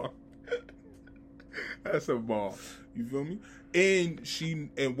bar. That's a bar. You feel me? And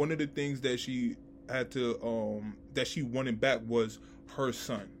one of the things that she had to that she wanted back was her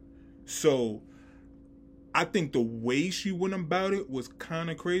son. So I think the way she went about it was kind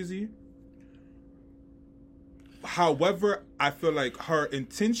of crazy. However, I feel like her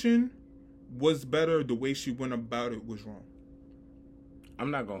intention was better. The way she went about it was wrong.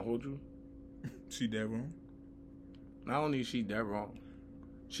 I'm not gonna hold you. She dead wrong. Not only is she dead wrong,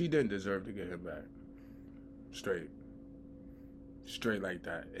 she didn't deserve to get him back. Straight like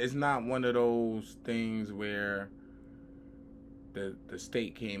that. It's not one of those things where the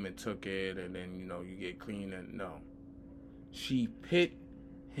state came and took it and then you get clean. And no, she put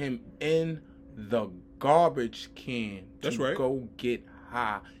him in the garbage can to go get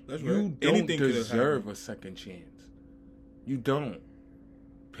high. That's you right. don't deserve a second chance. You don't.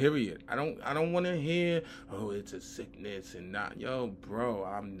 Period. I don't want to hear, oh, it's a sickness and not, bro,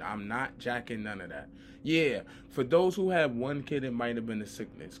 I'm not jacking none of that. Yeah, for those who have one kid, it might have been a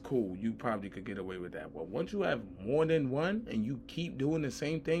sickness. Cool, you probably could get away with that. But once you have more than one and you keep doing the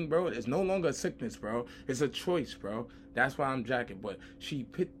same thing, bro, it's no longer a sickness, bro. It's a choice, bro. That's why I'm jacking. But she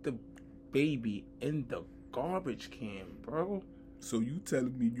put the baby in the garbage can, bro. So you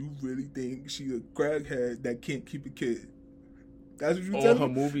telling me you really think she a crackhead that can't keep a kid? That's what you telling me? Her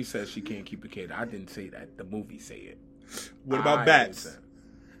movie says she can't keep a kid. I didn't say that. The movie say it. What about Babs?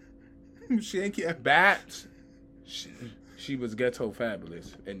 She ain't keep Babs. She was ghetto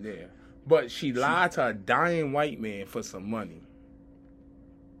fabulous in there, but she lied to a dying white man for some money.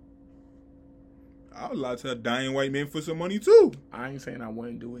 I would lie to a dying white man for some money too. I ain't saying I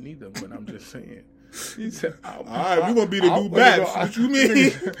wouldn't do it either, but I'm just saying. He said, all right, we're going to be the new Babs. What you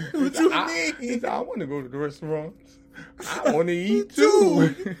mean? What you mean? He said, I want to go to the restaurants. I want to eat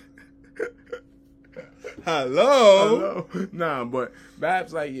too. Hello? Nah, but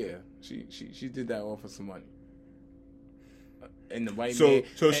Babs, like, yeah, she did that all for some money. And the white man.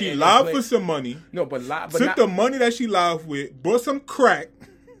 So she lied for some money. No, but took the money that she lied with, bought some crack.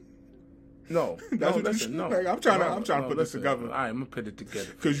 No, listen. I'm trying to put this together. All right, I'm gonna put it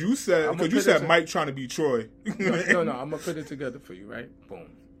together. Because you said Mike trying to be Troy. No, I'm gonna put it together for you, right? Boom.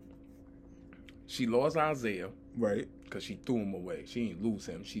 She lost Isaiah, right? Because she threw him away. She didn't lose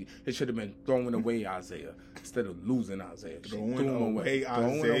him. It should have been throwing away Isaiah instead of losing Isaiah. She threw him away.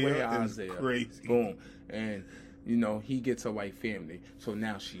 Throwing away Isaiah. Crazy. Boom. And You know, he gets a white family, so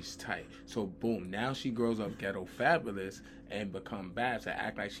now she's tight. So boom, now she grows up ghetto fabulous and become bad to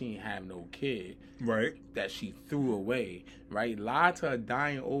act like she ain't have no kid, Right. that she threw away, right? Lied to a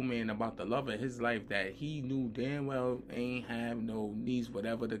dying old man about the love of his life that he knew damn well ain't have no niece,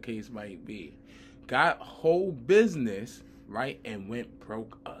 whatever the case might be. Got whole business, right, and went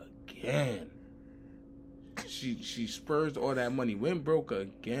broke again. She spurged all that money, went broke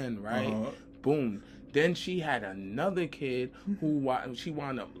again, right? Boom. Then she had another kid who she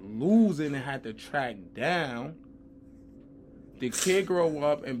wound up losing and had to track down. The kid grow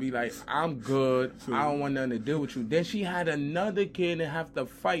up and be like, I'm good. I don't want nothing to do with you. Then she had another kid and have to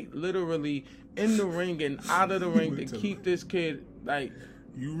fight literally in the ring and out of the ring to keep this kid, like...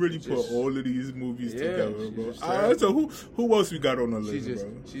 You really put all of these movies together, bro. So who else we got on the list,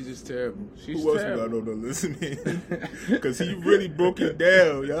 bro? She's just terrible. Who else we got on the list, man? Because he really broke it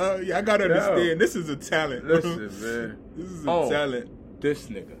down, y'all. Y'all gotta understand, this is a talent, bro. Listen, man. This is a talent. This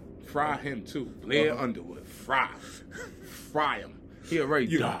nigga. Fry him, too. Blair Underwood. Fry him. He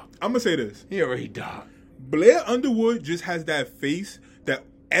already died. I'm gonna say this. He already died. Blair Underwood just has that face that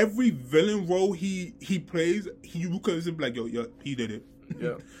every villain role he plays, you could be like, yo, he did it.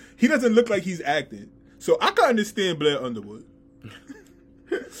 Yeah. He doesn't look like he's acting. So I can understand Blair Underwood.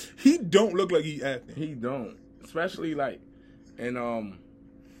 He don't look like he's acting. He don't. Especially like in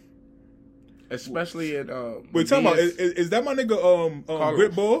especially in Wait, talking about is that my nigga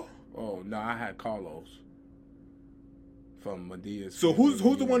Grit Ball? Oh no, I had Carlos from Medea's. So who's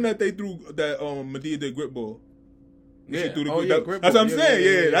the one that they threw that Medea did Grit Ball? Yeah. Grit Ball. That's what I'm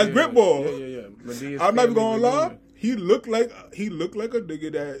saying. Yeah, that's Grit Ball. Yeah. I'm not even gonna lie. He looked like a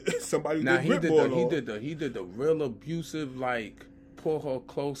nigga that somebody did Grit Ball on. He did the real abusive, like pull her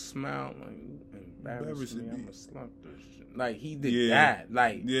close smile, like embarrass me. I'm a slump this shit. Like he did that.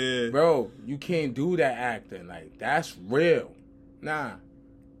 Like bro, you can't do that acting. Like that's real. Nah,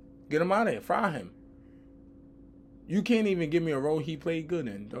 get him out of here. Fry him. You can't even give me a role he played good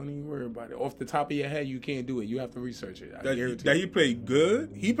in. Don't even worry about it. Off the top of your head, you can't do it. You have to research it. That he played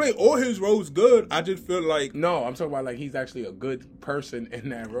good? He played all his roles good. I just feel like... No, I'm talking about like he's actually a good person in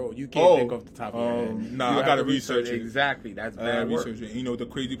that role. You can't think off the top of your head. Nah, I got to research it. Exactly. That's bad work. You know what the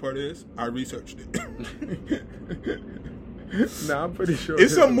crazy part is? I researched it. Nah, I'm pretty sure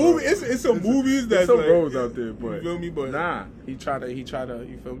it's some movie. It's some movies that's some like, roles out there, but you feel me? But nah, he tried to. You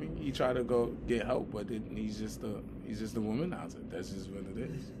feel me? He tried to go get help, but he's just a womanizer. That's just what it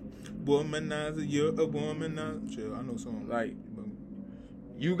is. Womanizer, you're a womanizer. Chill, I know something. Like,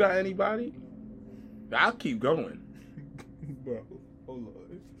 you got anybody? I'll keep going. Bro, hold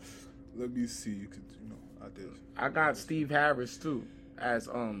on. Let me see. I did. I got Steve Harris too as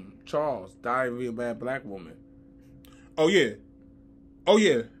Charles, Diary of a Bad Black Woman. Oh yeah.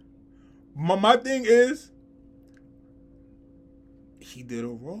 My thing is, he did a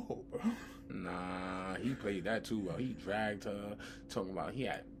role, bro. Nah, he played that too well. He dragged her, talking about he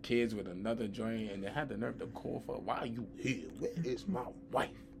had kids with another joint, and they had the nerve to call for, why are you here? Where is my wife?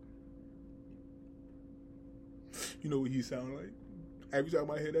 You know what he sound like? Every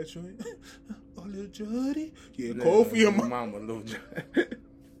time I hear that joint, oh, little Jody, yeah, call for your mama, little Jody.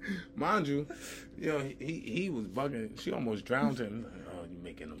 Mind you, he was bugging. She almost drowned him. Oh, you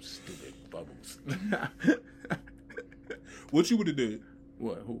making them stupid bubbles. What you would have did?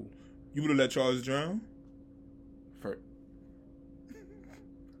 What? Who? You would have let Charles drown?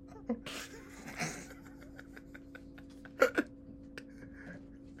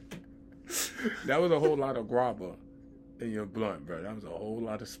 That was a whole lot of grabber in your blunt, bro. That was a whole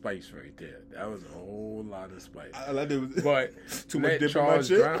lot of spice right there. That was a whole lot of spice. But too much dip Charles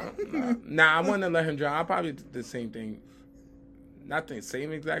in my drown? Nah, I wouldn't let him drown. I probably did the same thing. Not the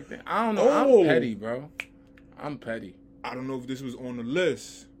same exact thing. I don't know. I'm petty, bro. I'm petty. I don't know if this was on the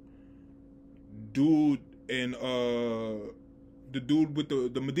list. Dude and the dude with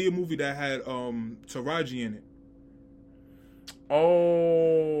the Medea movie that had Taraji in it.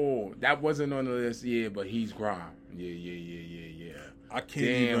 Oh, that wasn't on the list, but he's grime. Yeah. I can't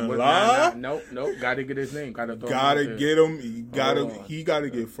even lie. Nope. Gotta get his name. Gotta get him. He gotta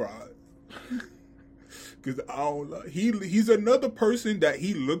get fried. Cause I don't like. He's another person that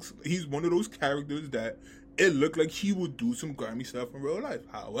he's one of those characters that it looked like he would do some grimy stuff in real life.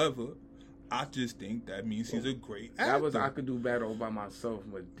 However, I just think that means he's a great actor. That was I Could Do Better all by myself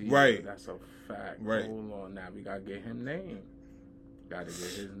with D. Right. That's a fact. Right. Hold on now. We gotta get him name. Gotta get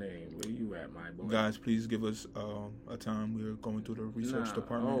his name. Where you at, my boy? Guys, please give us a time. We're going through the research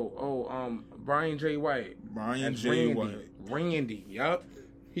department. Brian J. White. Brian J. White. Randy. Yup.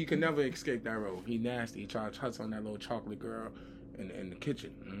 He could never escape that role. He nasty. He tried to touch on that little chocolate girl in the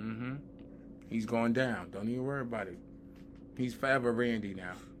kitchen. Mm-hmm. He's going down. Don't even worry about it. He's forever Randy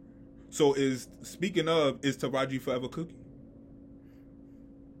now. So speaking of, is Taraji forever Cookie?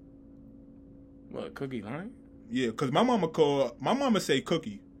 What, Cookie lying? Yeah, because my mama say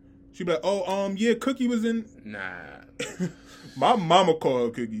Cookie. She be like, oh, yeah, Cookie was in. Nah. My mama call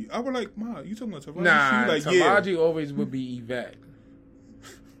her Cookie. I was like, Ma, you talking about Taraji? Nah, she was like, Taraji always would be Yvette.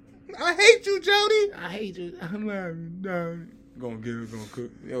 I hate you, Jody. I hate you. I'm not gonna get her, gonna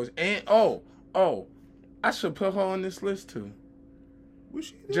cook. And I should put her on this list too. What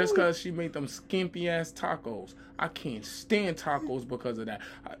she doing? Just because she made them skimpy ass tacos. I can't stand tacos because of that.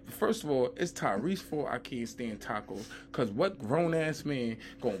 First of all, it's Tyrese's fault I can't stand tacos. Because what grown ass man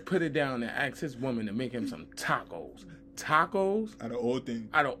gonna put it down and ask his woman to make him some tacos? Tacos? Out of all things.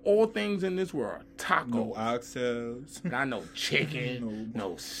 Out of all things in this world, tacos. No oxtails. Not no chicken,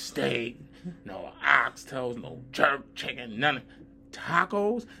 no steak, no oxtails, no jerk chicken, none of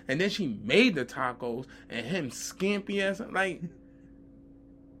tacos. And then she made the tacos and him skimpy ass, like,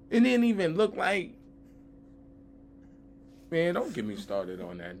 it didn't even look like. Man, don't get me started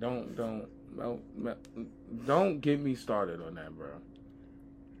on that. Don't get me started on that, bro.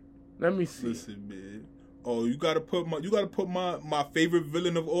 Let me see. Listen, man. Oh, you gotta put my favorite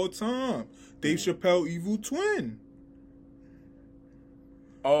villain of all time, Dave Chappelle, evil twin.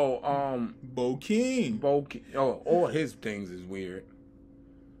 Bo King. Oh, all his things is weird.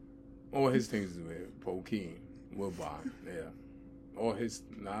 Bo King. Woodbine. Yeah. All his.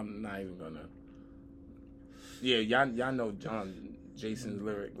 I'm not even gonna. Yeah, y'all know Jason's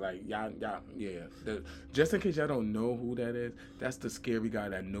lyric, like y'all, yeah. Just in case y'all don't know who that is, that's the scary guy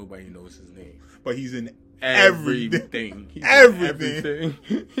that nobody knows his name. But he's in everything. He's in everything.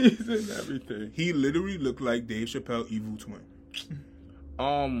 He's in everything. He literally looked like Dave Chappelle, evil twin.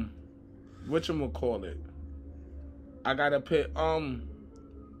 Whatchamacallit? I gotta pick.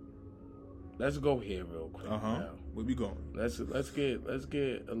 Let's go here real quick. Now. Where we going? Let's get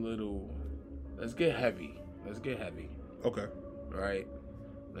a little. Let's get heavy. Okay. Right.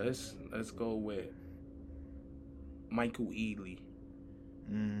 Let's go with Michael Ealy.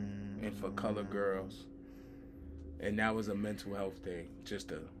 And for Color Girls. And that was a mental health thing. Just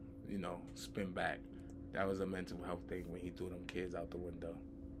to, spin back. That was a mental health thing when he threw them kids out the window.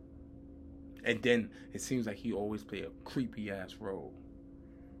 And then it seems like he always played a creepy ass role.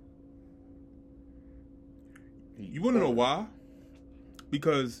 You want to know why?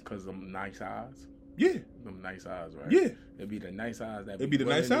 Because them nice eyes. Yeah. Them nice eyes, right? Yeah. It'd be the nice eyes that it'd be the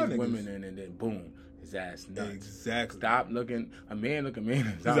nice eyes women in, and then boom, his ass nuts. Exactly. Stop looking. A man look a man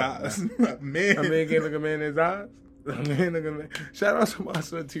in his eyes. A man can't look a man in his eyes. A man look a man. Shout out to my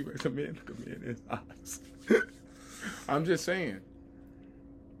son T-Rex. A man look a man in his eyes. I'm just saying.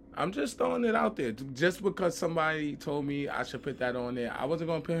 I'm just throwing it out there. Just because somebody told me I should put that on there, I wasn't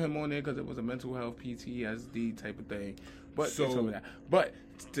gonna put him on there because it was a mental health PTSD type of thing. But But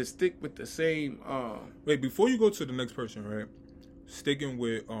to stick with the same. Wait, before you go to the next person, right? Sticking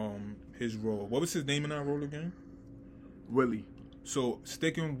with his role. What was his name in that role again? Willie. So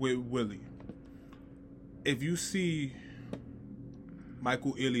sticking with Willie. If you see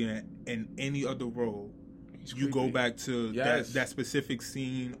Michael Ealy in any other role, you go back to that specific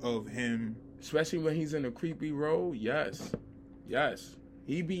scene of him. Especially when he's in a creepy role. Yes.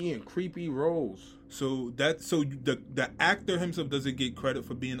 He be in creepy roles. So the actor himself doesn't get credit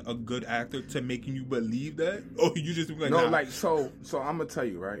for being a good actor to making you believe that, or you just like no, nah. like so I'm gonna tell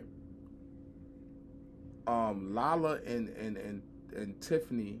you right. Lala and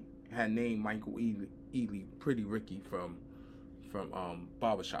Tiffany had named Michael Ealy Pretty Ricky from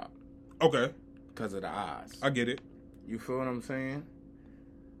Barbershop. Okay. Because of the eyes. I get it. You feel what I'm saying?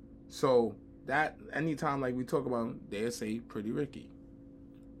 So that anytime like we talk about him, they'll say Pretty Ricky.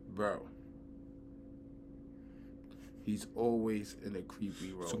 Bro. He's always in a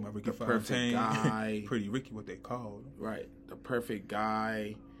creepy role. So my Ricky the perfect guy. Pretty Ricky, what they called. Right. The perfect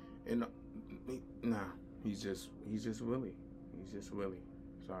guy. And he's just Willie. He's just Willie.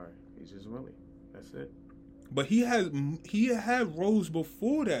 Sorry. He's just Willie. That's it. But he had roles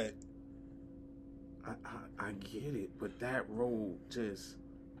before that. I get it, but that role just...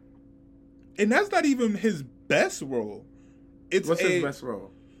 And that's not even his best role. What's his best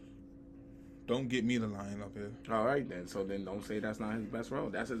role? Don't get me the line up here. All right, then. So then don't say that's not his best role.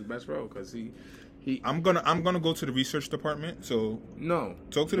 That's his best role because he. I'm gonna go to the research department. So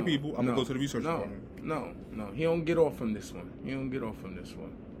talk to the people. I'm gonna go to the research department. No. He don't get off from this one.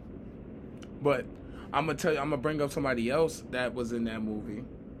 But I'm gonna tell you. I'm gonna bring up somebody else that was in that movie.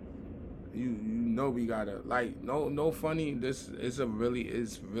 You know we gotta like no funny. This is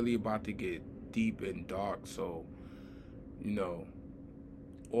really about to get deep and dark. So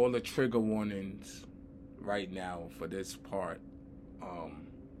all the trigger warnings right now for this part of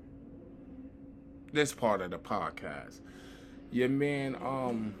the podcast. Your man,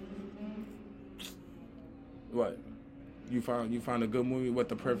 what? You found a good movie with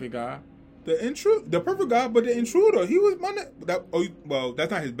The Perfect Guy? The Perfect Guy, but The Intruder, he was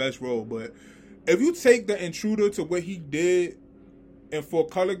that's not his best role, but if you take The Intruder to what he did in For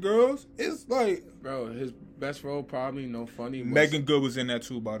Colored Girls, it's like, bro, his best role probably no funny. Megan Good was in that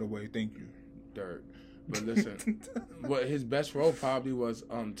too, by the way. Thank you. Dirt. But listen, what his best role probably was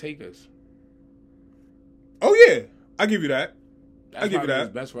Takers. Oh yeah, I give you that. That's probably his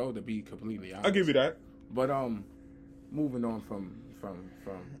best role, to be completely honest. I give you that. But moving on from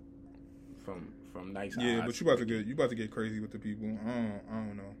nice. Yeah, but you about to get crazy with the people. I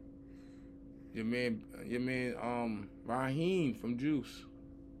don't know. Your man, Raheem from Juice.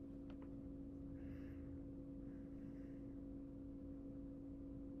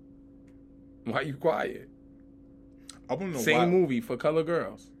 Why you quiet? I want to know why. Same movie, For Color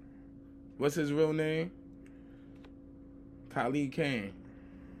Girls. What's his real name? Khalid Kane.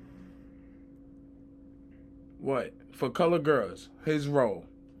 What? For Color Girls, his role.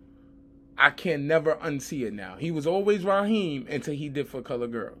 I can never unsee it now. He was always Raheem until he did For Color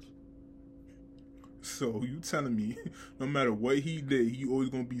Girls. So you telling me, no matter what he did, he always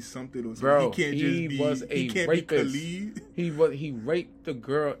gonna be something or something? Bro, he can't rapist. Be Khalid. He raped the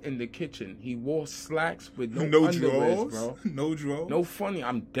girl in the kitchen. He wore slacks with no underwear, bro. No drawers. No funny.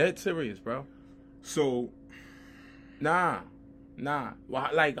 I'm dead serious, bro. So, nah.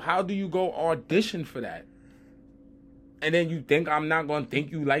 Like, how do you go audition for that? And then you think I'm not going to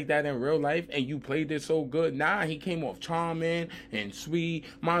think you like that in real life and you played it so good? Nah, he came off charming and sweet.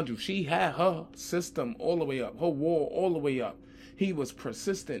 Mind you, she had her system all the way up, her wall all the way up. He was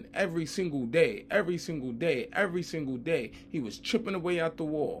persistent every single day. He was chipping away at the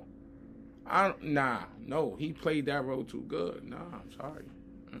wall. He played that role too good. Nah, I'm sorry.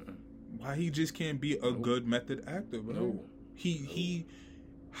 Why he just can't be a good method actor, bro? No.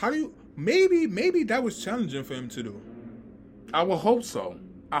 Maybe that was challenging for him to do. I would hope so.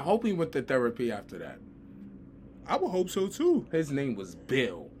 I hope he went to therapy after that. I would hope so too. His name was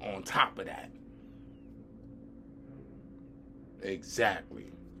Bill on top of that. Exactly.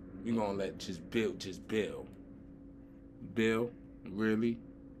 You're going to let just Bill. Bill? Really?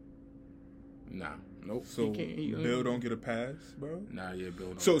 Nah. Nope. So Bill don't get a pass, bro? Nah, yeah,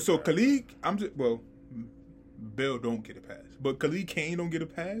 Bill don't So Khalid, Bill don't get a pass. But Khalid Kane don't get a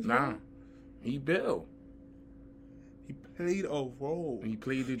pass? Nah. Bro? He Bill. He played a role. He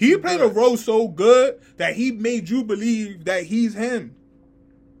played a role so good that he made you believe that he's him.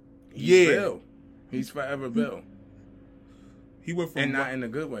 He's Bill. He's forever Bill. He went from... And not in a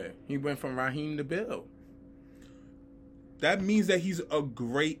good way. He went from Raheem to Bill. That means that he's a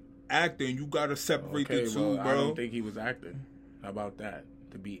great actor, and you gotta separate the two, bro. I don't think he was acting. How about that?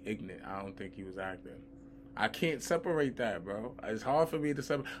 To be ignorant, I don't think he was acting. I can't separate that, bro. It's hard for me to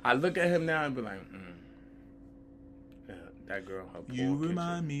separate. I look at him now and be like, that girl, her poor You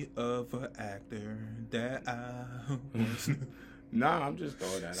remind me of an actor that I was... Nah, I'm just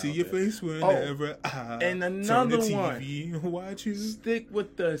throwing that See out your there. face whenever I and another turn the TV one. Watch you. Stick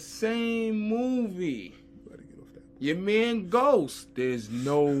with the same movie. Your man Ghost. There's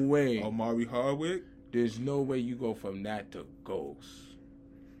no way. Omari Hardwick. There's no way you go from that to Ghost.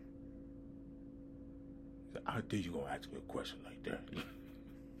 How dare you gonna ask me a question like that?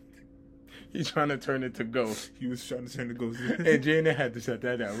 He's trying to turn it to Ghost. He was trying to turn to Ghost. And Janet had to shut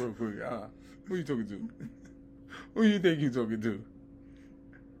that down real quick. Who you talking to? Who you think you talking to?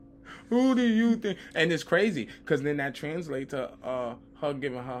 Who do you think? And it's crazy because then that translates to her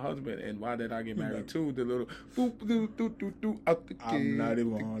giving her husband. And why did I get married to the little boop doo doo doo doo out the kid? I'm not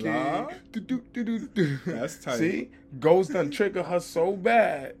even gonna lie. That's tight. See, Ghost done trigger her so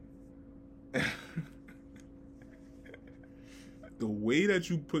bad. The way that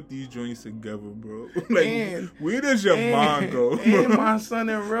you put these joints together, bro. Like, where does your mind go? And my son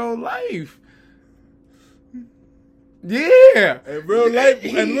in real life. Yeah. In real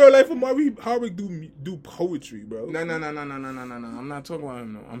life, Omari Hardwick do poetry, bro. No. I'm not talking about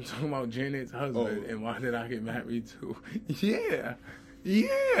him, no. I'm talking about Janet's husband and why did I get married to? Yeah.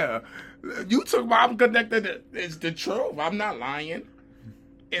 You talk about I'm connected. It's the truth. I'm not lying.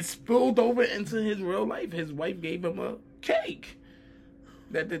 It spilled over into his real life. His wife gave him a cake.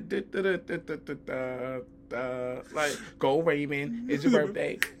 Like, go Raymond, it's your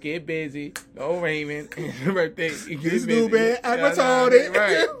birthday, get busy. Go Raymond, it's your birthday, get busy. Stupid, I retarded.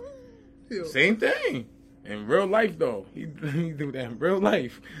 Right. Same thing. In real life, though, he do that in real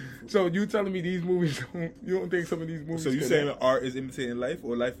life. So you telling me these movies? You don't think some of these movies? So you saying art is imitating life,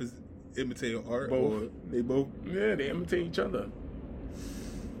 or life is imitating art? Both. Or they both? Yeah, they imitate each other.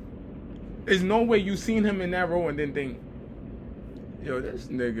 There's no way you seen him in that role and then think, yo, this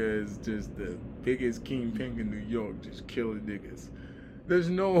nigga is just the biggest kingpin in New York, just killing niggas. There's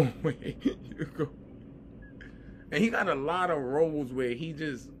no way you go. And he got a lot of roles where he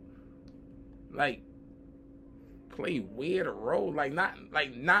just like play weird roles, like not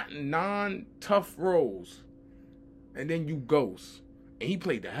non-tough roles. And then you Ghost. And he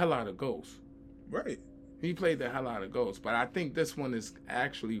played the hell out of Ghost. Right. He played the hell out of Ghost. But I think this one is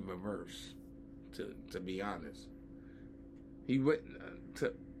actually reverse, to be honest. He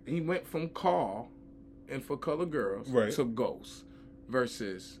went from Carl and For Color Girls to Ghost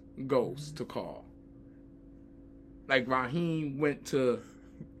versus Ghost to Carl. Like Raheem went to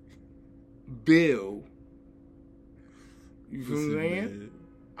Bill. You feel what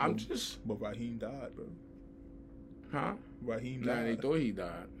I'm saying? But Raheem died, bro. Huh? Raheem died. Nah, they thought he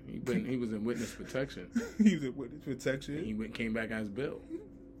died. He was in witness protection. He was in witness protection. And he came back as Bill.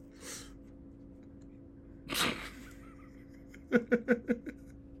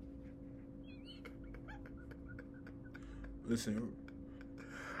 Listen,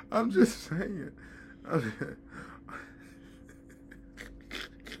 I'm just saying.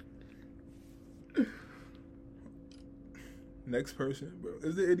 Next person, bro.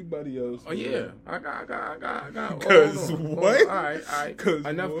 Is there anybody else? Oh yeah, I got. Cause what? All right. Cause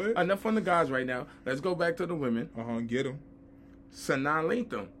enough on the guys right now. Let's go back to the women. Get them. Sanaa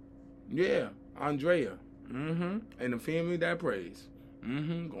Lathan. Yeah, Andrea. And the family that prays.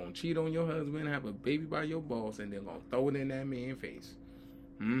 Gonna cheat on your husband, have a baby by your boss, and then gonna throw it in that man's face.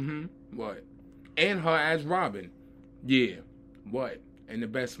 What? And her as Robin. Yeah. What? And the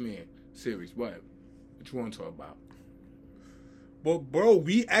Best Man series. What you want to talk about? But bro,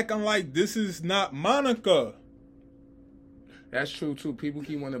 we acting like this is not Monica. That's true too. People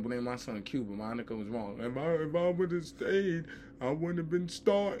keep wanting to blame my son Q, but Monica was wrong. If I would have stayed, I wouldn't have been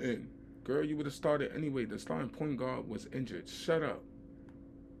starting. Girl, you would have started anyway. The starting point guard was injured. Shut up.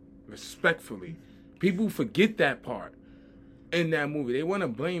 Respectfully. People forget that part in that movie. They want to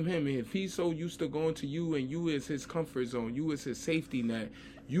blame him. And if he's so used to going to you and you is his comfort zone, you is his safety net,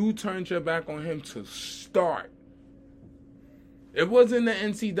 you turned your back on him to start. It wasn't the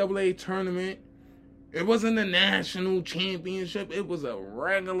NCAA tournament. It wasn't the national championship. It was a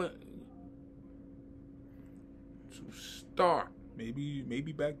regular to start.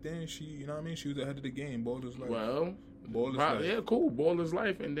 Maybe back then she, you know what I mean, she was ahead of the game. Baller's life. Well, life. Yeah, cool. Baller's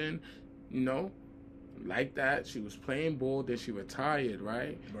life, and then, like that, she was playing ball. Then she retired,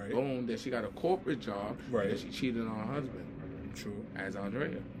 right? Boom. Then she got a corporate job. Right. Then she cheated on her husband. True. As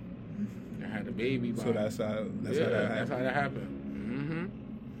Andrea. And had a baby. So that's how that happened.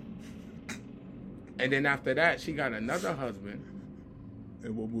 And then after that, she got another husband.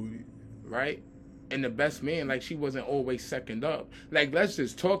 In what movie? Right? And the Best Man, like, she wasn't always second up. Like, let's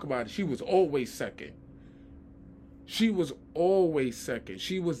just talk about it. She was always second. She was always second.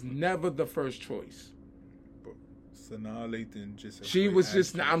 She was never the first choice. Sanaa Lathan just... She was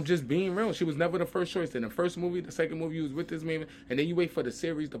just... I'm just being real. She was never the first choice. In the first movie, the second movie, you was with this man, and then you wait for the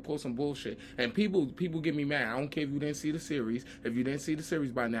series to pull some bullshit. And people get me mad. I don't care if you didn't see the series. If you didn't see the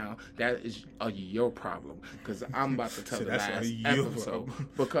series by now, that is your problem. Because I'm about to tell the last episode.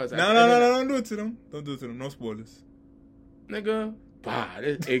 Because... No, don't do it to them. Don't do it to them. No spoilers. Nigga,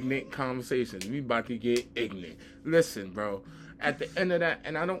 this ignorant conversations. We about to get ignorant. Listen, bro. At the end of that,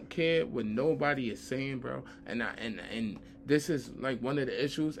 and I don't care what nobody is saying, bro. And this is like one of the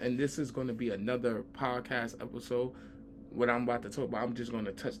issues, and this is going to be another podcast episode. What I'm about to talk about, I'm just going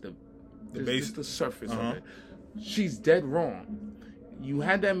to touch the surface of it. She's dead wrong. You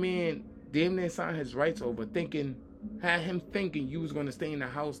had that man damn near sign his rights over, had him thinking you was going to stay in the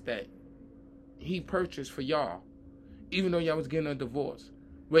house that he purchased for y'all, even though y'all was getting a divorce.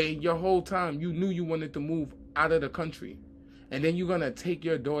 Where your whole time you knew you wanted to move out of the country. And then you're going to take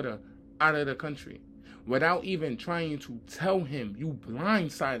your daughter out of the country without even trying to tell him. You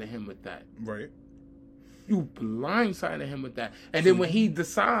blindsided him with that. Right. You blindsided him with that. And then when he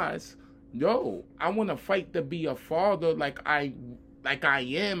decides, yo, I want to fight to be a father like I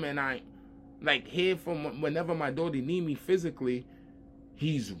am, and I like here from whenever my daughter need me physically,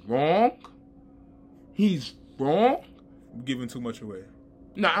 he's wrong. He's wrong. Giving too much away.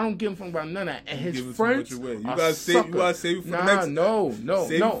 No, I don't give a fuck about none of that. And his friends you gotta save it for the next one. No.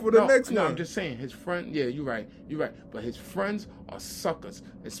 Save it for the next one. No, I'm just saying, his friend, yeah, you're right. But his friends are suckers.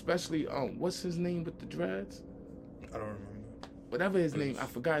 Especially, what's his name with the dreads? I don't remember. whatever his name, I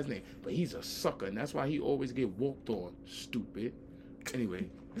forgot his name, but he's a sucker, and that's why he always get walked on. Stupid. Anyway.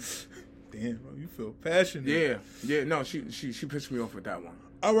 Damn, bro, you feel passionate. Yeah. No, she pissed me off with that one.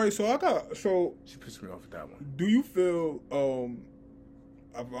 All right, she pissed me off with that one. Do you feel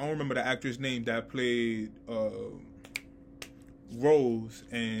I don't remember the actress name that played Rose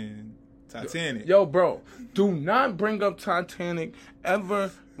in Titanic. Yo, bro, do not bring up Titanic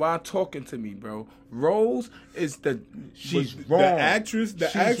ever while talking to me, bro. Rose is she's wrong. The actress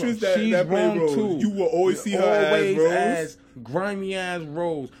that played Rose, too. you will always see her as Rose. As grimy ass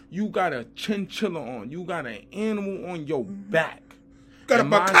Rose. You got a chinchilla on. You got an animal on your back. Got a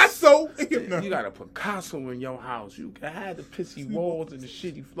Picasso. You got a Picasso in your house. You had the pissy walls and the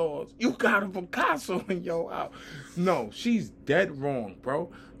shitty floors. You got a Picasso in your house. No, she's dead wrong, bro.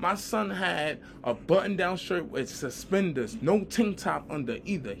 My son had a button-down shirt with suspenders, no tank top under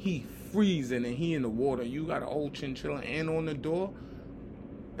either. He freezing and he in the water. You got an old chinchilla and on the door.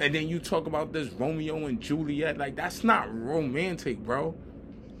 And then you talk about this Romeo and Juliet. Like, that's not romantic, bro.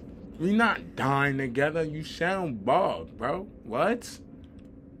 We not dying together. You sound bugged, bro. What?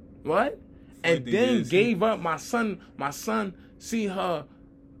 And then gave up my son. My son see her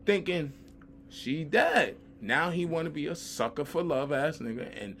thinking she dead. Now he want to be a sucker for love ass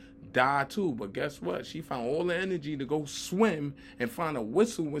nigga and die too. But guess what? She found all the energy to go swim and find a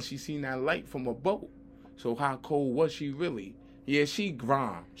whistle when she seen that light from a boat. So how cold was she really? Yeah, she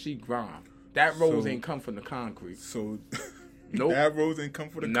grime. That Rose ain't come from the concrete. So nope. That Rose ain't come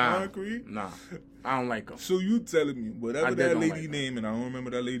from the concrete? Nah. I don't like her. So you telling me, whatever that lady name, and I don't remember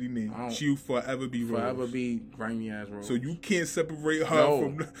that lady name, she'll forever be Rose. Forever be grimy ass Rose. So you can't separate her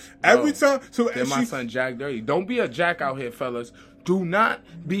from every time. So then my son Jack Dirty. Don't be a Jack out here, fellas. Do not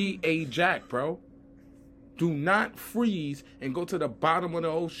be a Jack, bro. Do not freeze and go to the bottom of the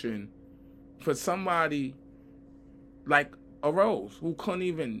ocean for somebody like a Rose who couldn't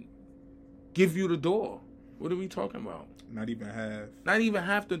even give you the door. What are we talking about? Not even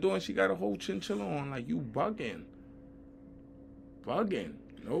half the door, and she got a whole chinchilla on. Like, you bugging.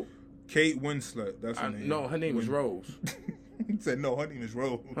 Nope. Kate Winslet. That's her name. No, her name is Rose. He said, no, her name is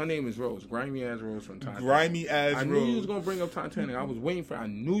Rose. Her name is Rose. Grimy ass Rose from Titanic. I knew you was going to bring up Titanic. I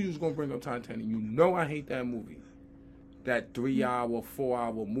knew you was going to bring up Titanic. You know I hate that movie. That 3-hour,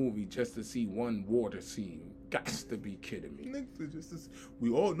 4-hour movie just to see one water scene. Gots to be kidding me. We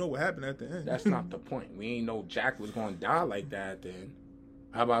all know what happened at the end. That's not the point. We ain't know Jack was going to die like that then.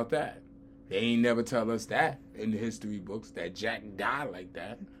 How about that? They ain't never tell us that in the history books, that Jack died like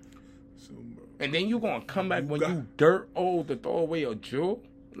that. So, and then you going to come back when you dirt old to throw away a jewel?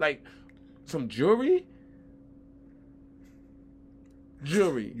 Like, some jewelry?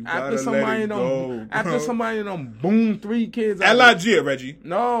 After somebody done boom 3 kids. L.I.G. Reggie.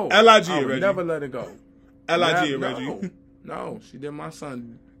 No. L.I.G. Reggie. Never let it go. L.I.G. Reggie. No, she did my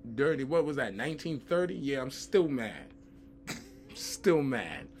son dirty. What was that, 1930? Yeah, I'm still mad.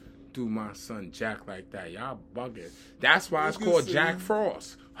 Do my son Jack like that. Y'all bugging. That's why it's called Jack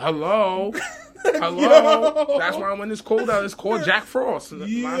Frost. Hello? Yo. That's why when it's cold out, it's called Jack Frost.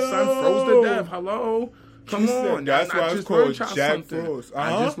 My son froze to death. Hello? Come on. That's why it's called Jack Frost.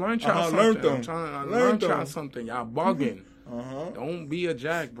 I just learned y'all something. I learned y'all something. Y'all bugging. Don't be a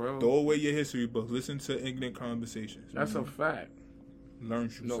Jack, bro. Throw away your history books. Listen to ignorant conversations. That's a fact. Learn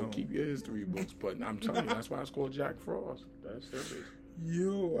you something. Keep your history books. But I'm telling you, that's why it's called Jack Frost. That's serious.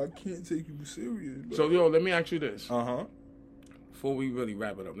 Yo, I can't take you serious, bro. So, let me ask you this. Before we really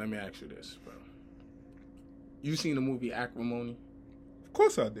wrap it up, let me ask you this, bro. You seen the movie Acrimony? Of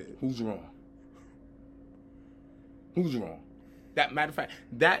course I did. Who's wrong? That matter of fact,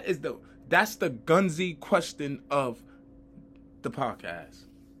 that's the Gunzy question of the podcast.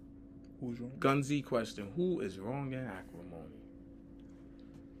 Who's wrong? Gunzy question. Who is wrong in Acrimony?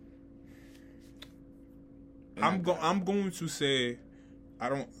 I'm going to say I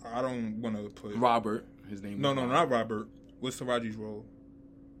don't want to play Robert. His name. No, not Robert. What's Taraji's role?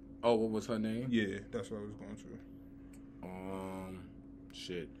 Oh, what was her name? Yeah, that's what I was going to.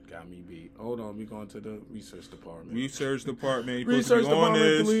 Shit, got me beat. Hold on, we going to the research department. Research department,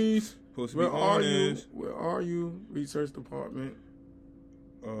 please. Supposed to be honest. Where are you? Research department.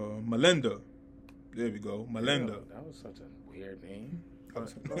 Melinda. There we go, Melinda. Yeah, that was such a weird name.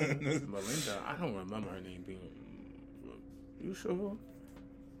 Melinda, I don't remember her name being. You sure?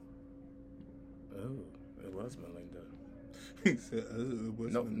 Oh, it was Melinda. He said,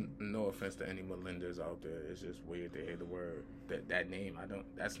 no offense to any Melindas out there. It's just weird to hear the word that name.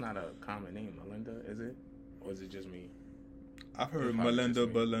 That's not a common name, Melinda, is it? Or is it just me? I've heard Melinda,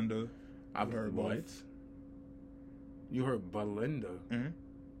 Belinda. I've heard what? You heard Belinda. Mm-hmm.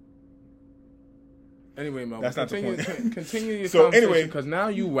 Anyway, Mel, That's not the point. Continue your So, conversation, anyway. because now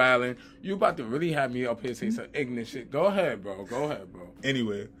you wilding. You about to really have me up here say some ignorant shit. Go ahead, bro.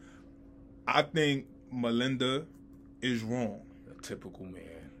 Anyway, I think Melinda is wrong. A typical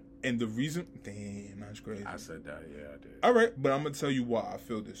man. And the reason... Damn, that's crazy. I said that, yeah, I did. All right, but I'm going to tell you why I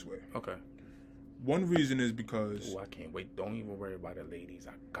feel this way. Okay. One reason is because... Oh, I can't wait. Don't even worry about it, ladies.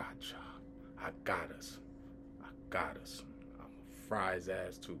 I got y'all. I got us. I'm fry his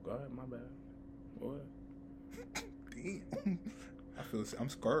ass, too. Go ahead, my bad. Go ahead. Damn. I'm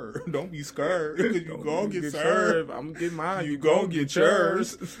scared. Don't be scared. You gonna get served. I'm gonna get mine. You gonna get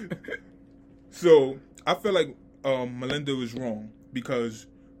yours. So, I feel like Melinda was wrong because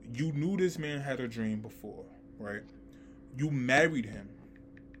you knew this man had a dream before, right? You married him.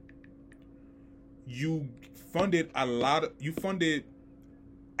 You funded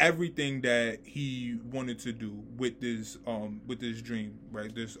everything that he wanted to do with this dream,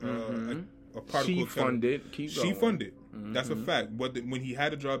 right? This a particle. She funded. Keep going. She funded. Mm-hmm. That's a fact. But when he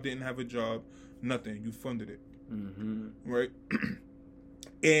had a job, didn't have a job, nothing. You funded it, right?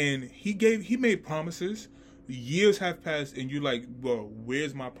 And he made promises. Years have passed, and you're like, well,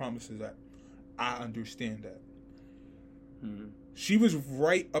 where's my promises at? I understand that. Mm-hmm. She was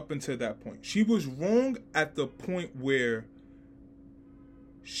right up until that point. She was wrong at the point where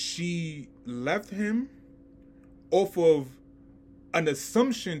she left him off of an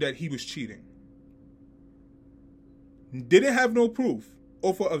assumption that he was cheating. Didn't have no proof.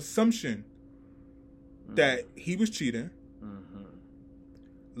 Off of assumption that he was cheating. Mm-hmm.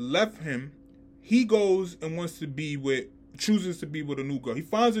 Left him. He goes and chooses to be with a new girl. He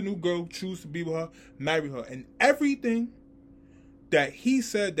finds a new girl, chooses to be with her, marry her. And everything that he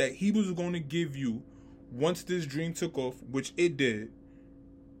said that he was going to give you once this dream took off, which it did,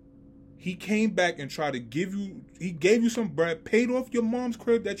 he came back and tried to give you. He gave you some bread, paid off your mom's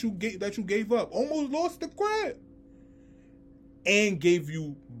crib that you gave up, almost lost the crib, and gave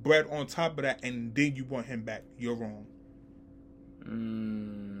you bread on top of that, and then you want him back. You're wrong.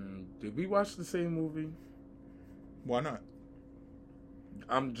 Did we watch the same movie? Why not?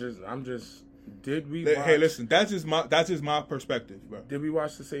 I'm just. Did we? Hey, listen. That's just my perspective, bro. Did we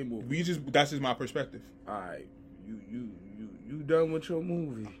watch the same movie? That's just my perspective. All right, you done with your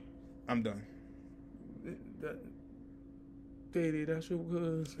movie? I'm done. Daddy, that's your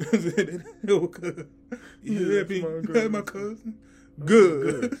cousin. Yeah, my cousin.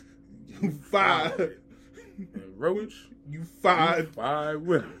 Good. You 5. And Roach, you 5. You 5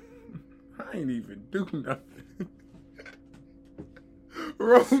 with him. I ain't even do nothing.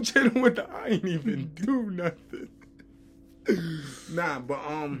 Roach hit him with the I ain't even do nothing. Nah, but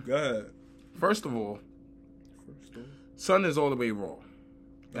God. First of all, son is all the way wrong.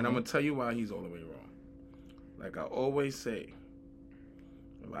 And I'm going to tell you why he's all the way wrong. Like I always say,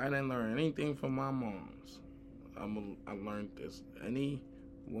 if I didn't learn anything from my moms, I learned this. Any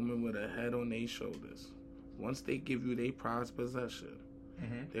woman with a head on their shoulders, once they give you their prized possession,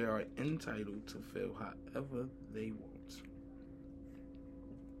 they are entitled to feel however they want.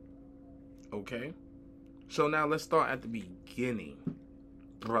 Okay? So now let's start at the beginning,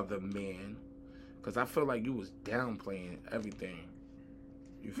 brother man. Because I feel like you was downplaying everything.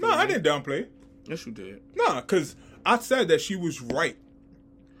 No, I didn't downplay. Yes, you did. Nah, because I said that she was right.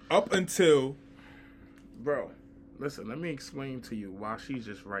 Up until... Bro, listen, let me explain to you why she's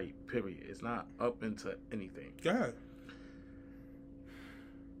just right, period. It's not up into anything. Go ahead.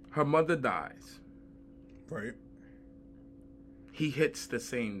 Her mother dies. Right. He hits the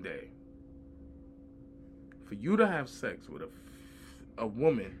same day. For you to have sex with a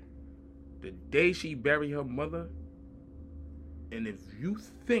woman the day she buried her mother, and if you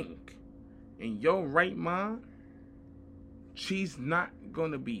think in your right mind she's not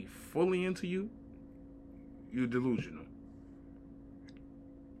going to be fully into you, you're delusional.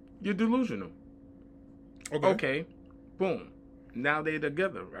 You're delusional. Okay. Boom. Now they're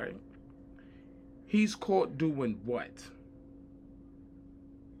together, right? He's caught doing what?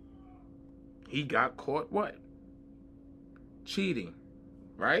 He got caught what? Cheating,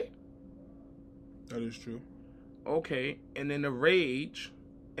 right? That is true. Okay, and in the rage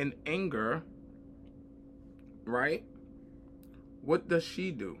and anger, right? What does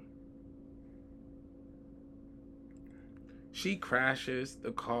she do? She crashes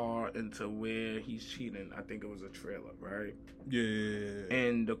the car into where he's cheating. I think it was a trailer, right? Yeah.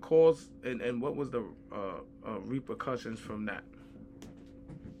 And the cause, and what was the repercussions from that?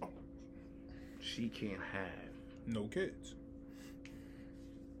 She can't have no kids.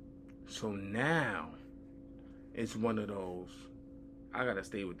 So now it's one of those, I gotta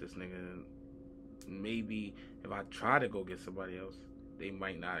stay with this nigga. Maybe if I try to go get somebody else, they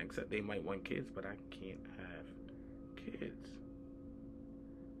might not accept. They might want kids, but I can't have kids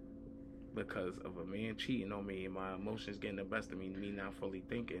because of a man cheating on me and my emotions getting the best of me. Me not fully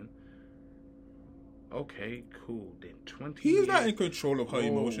thinking. Okay, cool. Then 20 He's years. not in control of her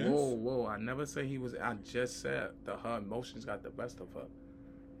emotions. Whoa. I never said he was. I just said that her emotions got the best of her.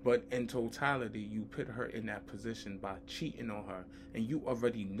 But in totality, you put her in that position by cheating on her. And you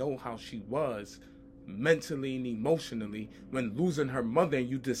already know how she was mentally and emotionally when losing her mother. And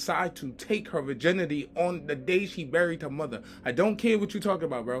you decide to take her virginity on the day she buried her mother. I don't care what you talk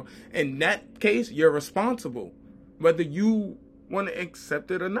about, bro. In that case, you're responsible. Whether you want to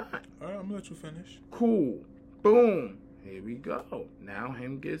accept it or not. All right, I'm going to let you finish. Cool. Boom. Here we go. Now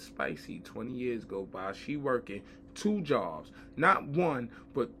him gets spicy. 20 years go by. She working 2 jobs. Not 1,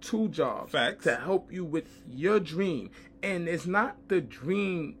 but 2 jobs. Facts. To help you with your dream. And it's not the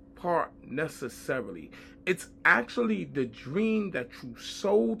dream part necessarily. It's actually the dream that you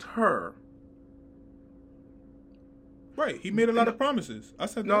sold her. Right. He made a lot of promises. I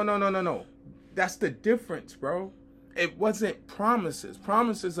said that. No. That's the difference, bro. It wasn't promises.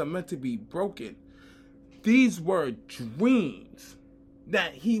 Promises are meant to be broken. These were dreams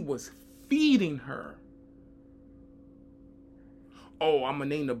that he was feeding her. Oh, I'm going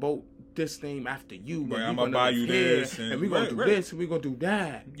to name the boat this name after you. Right, I'm going to buy you this. And we're going to do this and we're going to do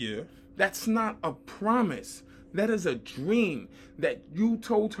that. Yeah. That's not a promise. That is a dream that you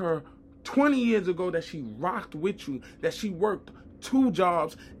told her 20 years ago that she rocked with you, that she worked 2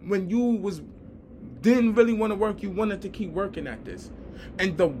 jobs when you didn't really want to work. You wanted to keep working at this.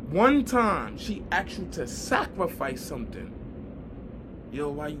 And the one time she asked you to sacrifice something, yo,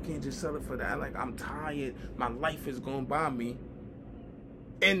 why you can't just sell it for that? Like, I'm tired. My life is going by me.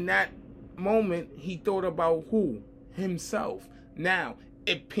 In that moment, he thought about who? Himself. Now,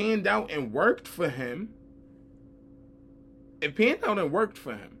 it panned out and worked for him.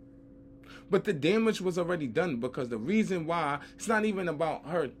 But the damage was already done, because the reason why, it's not even about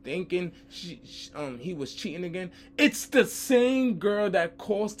her thinking he was cheating again. It's the same girl that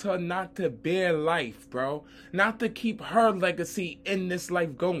caused her not to bear life, bro. Not to keep her legacy in this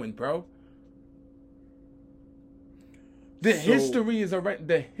life going, bro. The history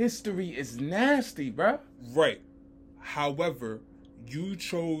is nasty, bro. Right. However, you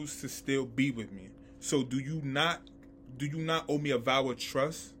chose to still be with me. So do you not owe me a vow of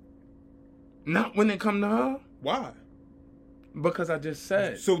trust? Not when it come to her. Why? Because I just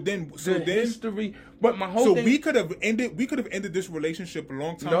said. History. But my whole thing. We could have ended this relationship a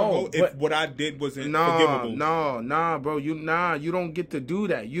long time ago if what I did wasn't forgivable. Nah, bro. You don't get to do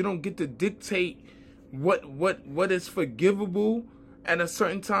that. You don't get to dictate what is forgivable at a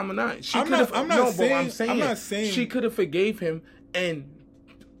certain time or not. I'm not saying she could have forgave him, and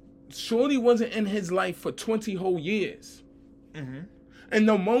Shorty wasn't in his life for 20 whole years. Mm-hmm. And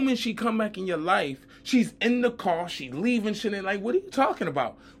the moment she come back in your life, she's in the car, she leaving shit, and like, what are you talking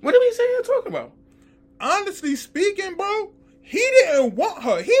about? What are we saying you're talking about? Honestly speaking, bro, he didn't want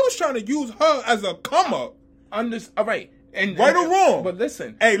her. He was trying to use her as a come up. All right. Right or wrong. But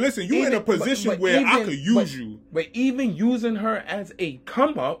listen. Hey, listen, you in a position where I could use you. But even using her as a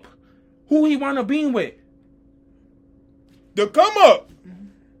come up, who he wanna be with? The come up.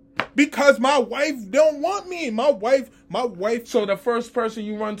 Because my wife don't want me. My wife. So the first person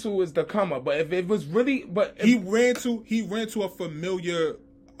you run to is the come up. But if it was really, he ran to a familiar,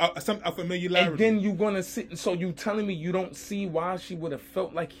 a familiarity. And then you gonna sit. So you telling me you don't see why she would have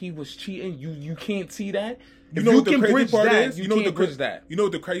felt like he was cheating? You can't see that. You know what the crazy part is? You know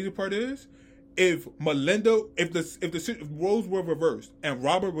what the crazy part is? If the roles were reversed and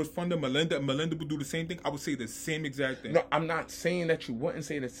Robert was funding Melinda and Melinda would do the same thing, I would say the same exact thing. No, I'm not saying that you wouldn't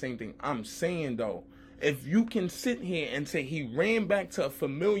say the same thing. I'm saying, though, if you can sit here and say he ran back to a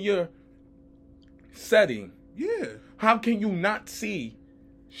familiar setting, yeah, how can you not see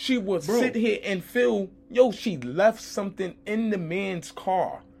she would sit here and feel, yo, she left something in the man's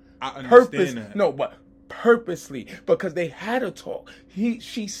car. I understand that. No, but purposely, because they had a talk.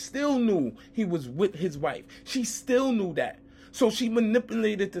 She still knew he was with his wife. She still knew that. So she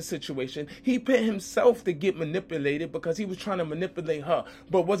manipulated the situation. He put himself to get manipulated because he was trying to manipulate her.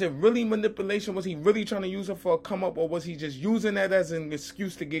 But was it really manipulation? Was he really trying to use her for a come up, or was he just using that as an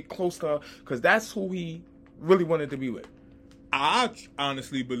excuse to get close to her? Because that's who he really wanted to be with. I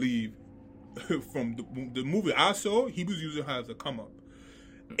honestly believe from the movie I saw, he was using her as a come up.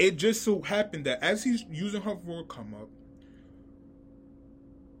 It just so happened that as he's using her for a come up,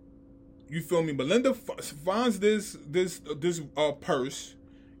 you feel me? Melinda finds this purse,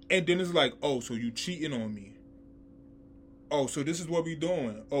 and then it's like, oh, so you cheating on me? Oh, so this is what we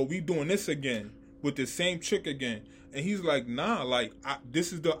doing? Oh, we doing this again? with the same chick again. And he's like, nah, like,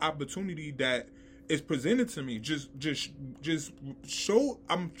 this is the opportunity that is presented to me. Just show,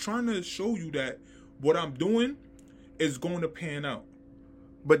 I'm trying to show you that what I'm doing is going to pan out.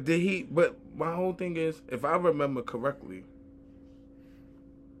 But my whole thing is, if I remember correctly,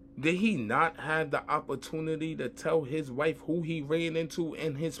 did he not have the opportunity to tell his wife who he ran into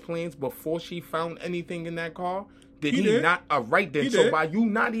in his plans before she found anything in that car? Did he not? Right then. So by you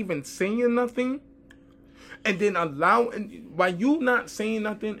not even saying nothing, and then by you not saying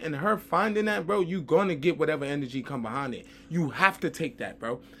nothing and her finding that, bro, you gonna get whatever energy come behind it. You have to take that,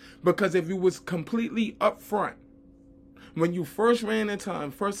 bro. Because if you was completely upfront, when you first ran into him,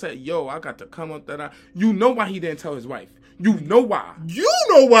 first said, yo, I got to come up that, you know why he didn't tell his wife. You know why. You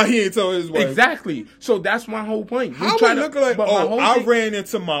know why he ain't tell his wife. Exactly. So that's my whole point. How we looking like, I ran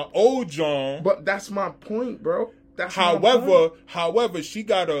into my old John. But that's my point, bro. However,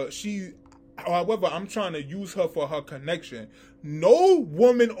 I'm trying to use her for her connection. No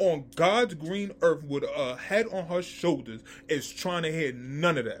woman on God's green earth with a head on her shoulders is trying to hear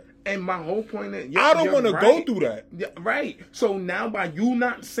none of that. And my whole point is, I don't want to go through that. Yeah, right. So now by you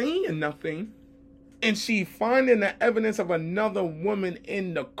not saying nothing, and she finding the evidence of another woman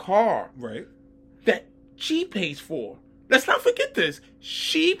in the car, right, that she pays for. Let's not forget this.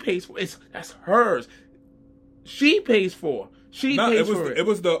 She pays for it. That's hers. She pays for. It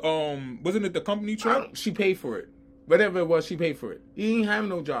was the wasn't it the company truck? She paid for it. Whatever it was, she paid for it. He didn't have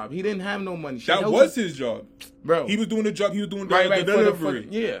no job. He didn't have no money. That was his job, bro. He was doing the job. He was doing the delivery.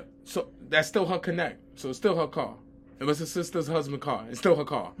 Yeah. So that's still her connect. So it's still her car. It was her sister's husband's car. It's still her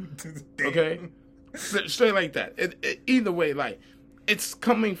car. Okay. Straight like that. Either way, like, it's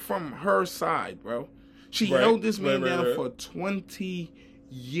coming from her side, bro. She held this man down for 20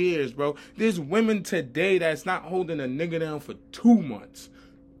 years, bro. There's women today that's not holding a nigga down for 2 months.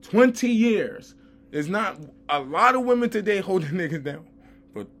 20 years. There's not a lot of women today holding niggas down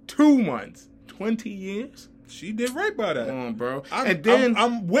for 2 months. 20 years? She did right by that. Come on, bro.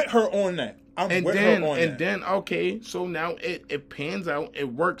 I'm with her on that. And then, okay, so now it pans out. It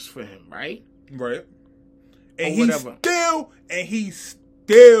works for him, right? Right. And he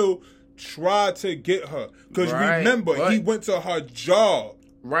still tried to get her. Because remember, he went to her job.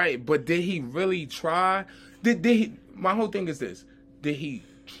 Right, but did he really try? Did he? My whole thing is this: did he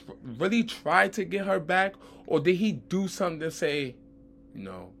really try to get her back, or did he do something to say, you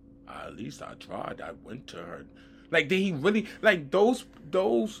know, at least I tried. I went to her. Like, did he really? Like those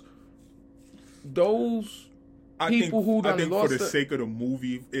I think for the sake of the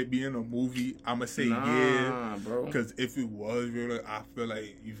movie, it being a movie, I'ma say yeah, bro. Because if it was real, I feel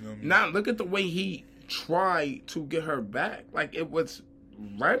like, you feel me. Now look at the way he tried to get her back. Like, it was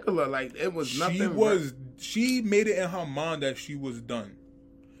regular. Like, it was nothing. She made it in her mind that she was done.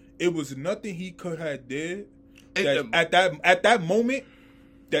 It was nothing he could have did at that moment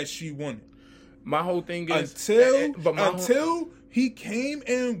that she wanted. My whole thing is until he came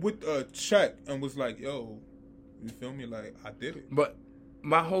in with a check and was like, "Yo, you feel me? Like, I did it." But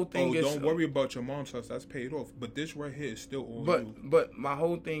my whole thing is, don't worry about your mom's house. That's paid off. But this right here is still all you. But my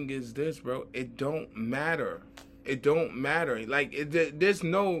whole thing is this, bro. It don't matter. It don't matter. Like, there's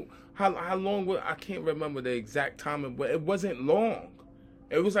no how long. I can't remember the exact time, but it wasn't long.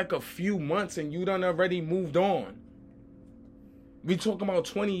 It was like a few months, and you done already moved on. We talking about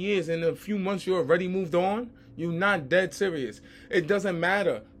 20 years, and in a few months you already moved on. You're not dead serious. It doesn't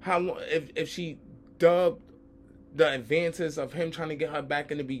matter how long if she dubbed the advances of him trying to get her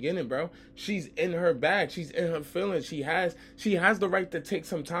back in the beginning, bro. She's in her bag. She's in her feelings. She has the right to take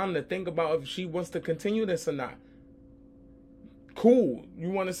some time to think about if she wants to continue this or not. Cool. You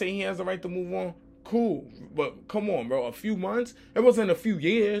want to say he has the right to move on? Cool. But come on, bro. A few months? It wasn't a few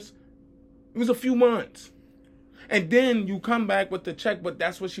years. It was a few months. And then you come back with the check, but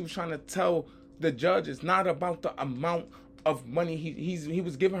that's what she was trying to tell the judge. It's not about the amount of money. He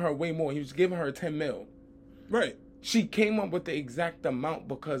was giving her way more. He was giving her 10 mil. Right. She came up with the exact amount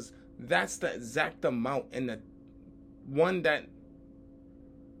because that's the exact amount in the one that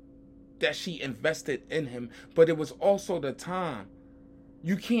she invested in him. But it was also the time.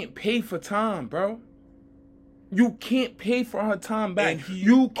 You can't pay for time, bro. You can't pay for her time back. And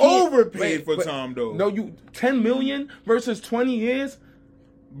you can't overpaid for time, though. No, 10 million versus 20 years?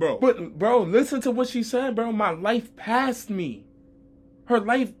 Bro. But, bro, listen to what she said, bro. My life passed me. Her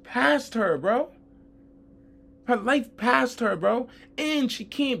life passed her, bro. Her life passed her, bro. And she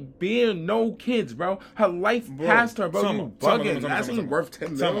can't bear no kids, bro. Her life passed her, bro. You bugging. That's ain't worth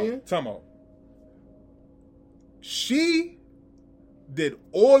 10 million. Time out. She did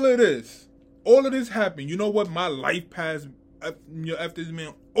all of this. All of this happened. You know what? My life passed after this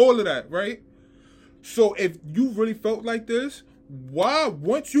man. All of that, right? So if you really felt like this, why,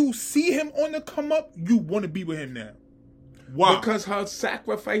 once you see him on the come up, you want to be with him now? Why? Because her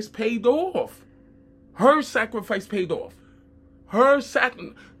sacrifice paid off. Her sacrifice paid off. Her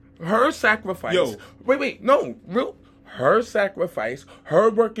sacrifice. Yo. Wait, no, real. Her sacrifice, her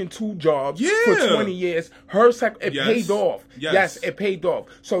working 2 jobs for 20 years, it paid off. Yes, it paid off.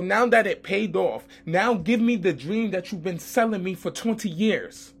 So now that it paid off, now give me the dream that you've been selling me for 20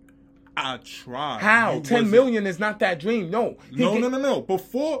 years. I tried. How? 10 million is not that dream. No. No.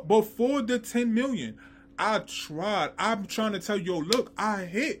 Before the 10 million, I tried. I'm trying to tell you, yo, look, I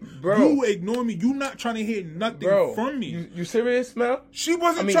hit. Bro. You ignore me. You not trying to hear nothing from me. You serious, Mel? She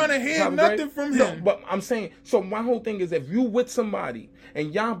wasn't trying to hear nothing from him. No, but I'm saying, so my whole thing is if you with somebody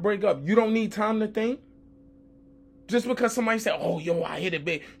and y'all break up, you don't need time to think? Just because somebody said, oh, yo, I hit it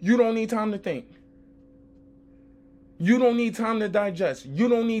big. You don't need time to think. You don't need time to digest. You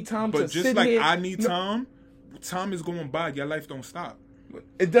don't need time to sit here. But just like I need time, time is going by. Your life don't stop.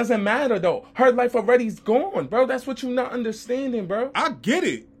 It doesn't matter, though. Her life already's gone, bro. That's what you're not understanding, bro. I get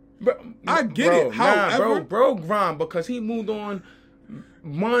it. Bro, I get it. However, bro, grind because he moved on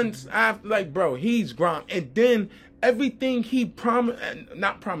months after. Like, bro, he's grind. And then everything he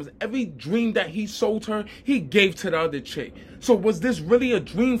every dream that he sold her, he gave to the other chick. So was this really a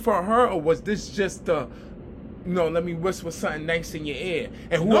dream for her, or was this just let me whisper something nice in your ear?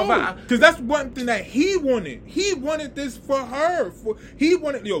 And whoever, because that's one thing that he wanted. He wanted this for her. He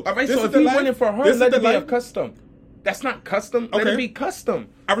wanted, yo. All right, so if he wanted for her, let it be a custom. That's not custom. Okay. Let it be custom.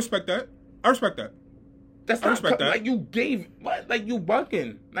 I respect that. That's not like you gave. What? Like you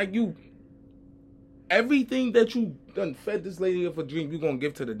bucking. Like you. Everything that you done fed this lady of a dream, you gonna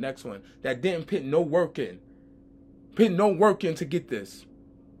give to the next one that didn't put no work in. Put no work in to get this.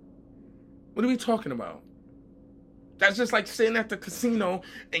 What are we talking about? That's just like sitting at the casino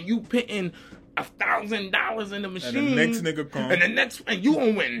and you putting $1,000 in the machine. And the next nigga come. And you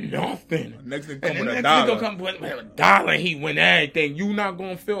don't win nothing. The next nigga come with $1. Nigga come with $1. He win everything. You not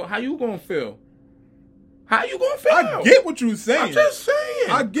gonna feel. How you gonna feel? How you gonna feel? I get what you saying. I'm just saying.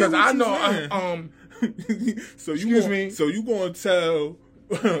 I get what you saying. So you gonna tell?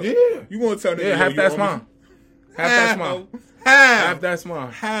 Yeah. You gonna tell? Yeah, half that's mine. Half that's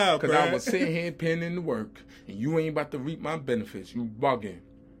mine. How? Because I was sitting here pinning in the work, and you ain't about to reap my benefits. You bugging.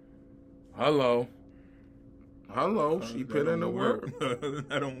 Hello. She put in the work.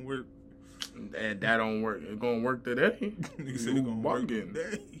 That don't work. That don't work. It's gonna work today. You said it's gonna work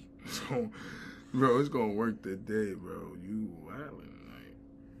today. So, bro, it's gonna work today, bro. You wildin'.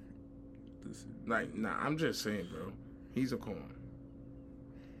 Nah, I'm just saying, bro. He's a corn.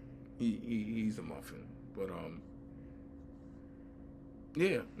 He's a muffin. But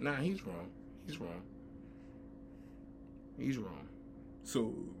yeah, nah, he's wrong.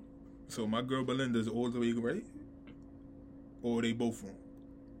 So my girl Belinda's all the way right, or they both wrong?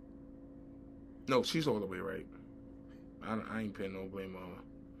 No, she's all the way right. I ain't putting no blame on her.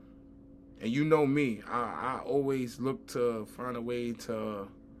 And you know me, I always look to find a way to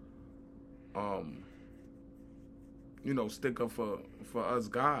stick up for us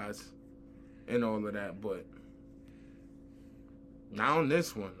guys and all of that, but not on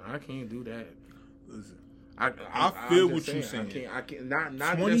this one. I can't do that. Listen, I feel what you're saying. I can't.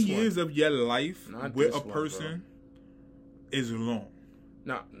 Not 20 this years one. of your life not with a person is long.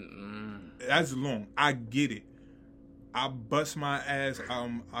 That's long. I get it. I bust my ass.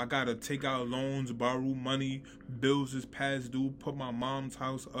 I gotta take out loans, borrow money, bills is past due, put my mom's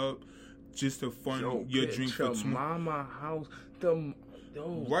house up just to fund your dream for your mama house.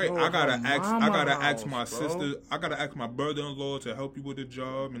 Right, I gotta ask my sister. I gotta ask my brother-in-law to help you with the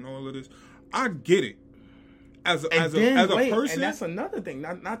job and all of this. I get it. As a person, and that's another thing.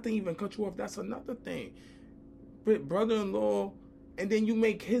 Not to even cut you off. That's another thing. Brother-in-law, and then you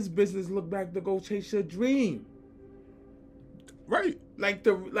make his business look back to go chase your dream. Right.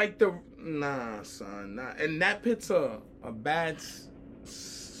 Nah, son, nah. And that puts a bad, a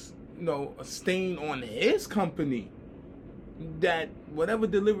stain on his company. That whatever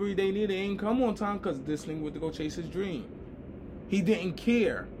delivery they need, they ain't come on time because this thing went to go chase his dream. He didn't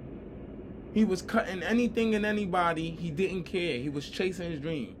care. He was cutting anything and anybody. He didn't care. He was chasing his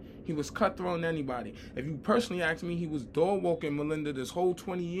dream. He was cutthroat anybody. If you personally ask me, he was door walking Melinda this whole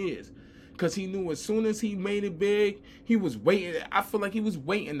 20 years. Because he knew as soon as he made it big, he was waiting. I feel like he was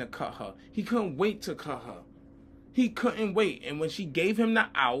waiting to cut her. He couldn't wait to cut her. He couldn't wait. And when she gave him the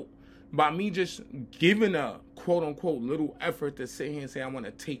out, by me just giving a quote-unquote little effort to sit here and say, I want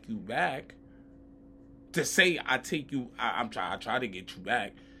to take you back, to say I take you, I try to get you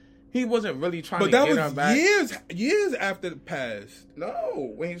back, He wasn't really trying But to that get her was back. years after it passed.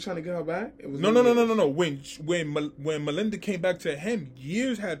 No, when he was trying to get her back. It was No. When Melinda came back to him,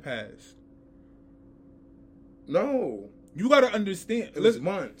 years had passed. No, You got to understand. it was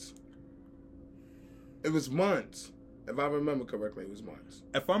months. It was months. If I remember correctly, it was months.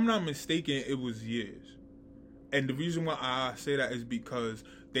 If I'm not mistaken, it was years. And the reason why I say that is because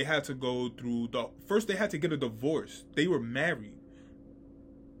they had to go through first they had to get a divorce. They were married.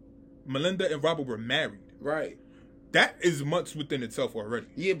 Melinda and Robert were married. Right. That is months within itself already.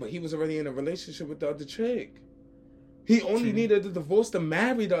 Yeah, but he was already in a relationship with the other chick. He only needed a divorce to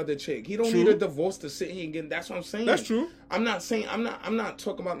marry the other chick. He don't need a divorce to sit here and get. That's what I'm saying. That's true. I'm not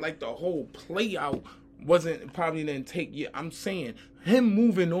talking about like the whole play out probably didn't take years. I'm saying him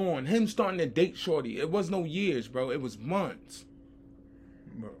moving on, him starting to date shorty. It was no years, bro. It was months.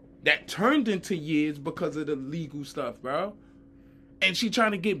 Bro. That turned into years because of the legal stuff, bro. And she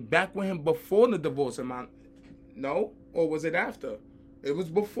trying to get back with him before the divorce. No? Or was it after? It was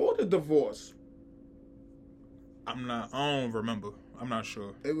before the divorce. I don't remember. I'm not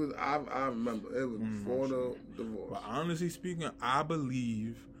sure. It was. I remember. It was before the divorce. But honestly speaking, I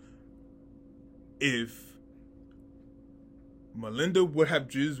believe if Melinda would have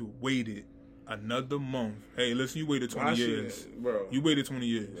just waited another month. Hey, listen, you waited 20 years. Bro. You waited 20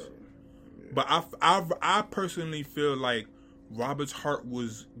 years. Bro. Yeah. But I personally feel like Robert's heart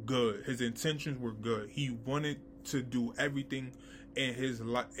was good. His intentions were good. He wanted to do everything in his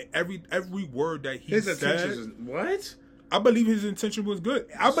life. Every word that he said. His intentions is what? I believe his intention was good.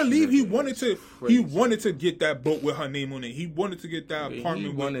 I believe he wanted to get that boat with her name on it. He wanted to get that apartment. He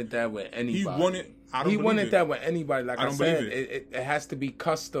wanted that with anybody. He wanted that with anybody. Like I said, it has to be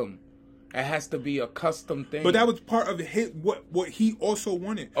custom. It has to be a custom thing. But that was part of what he also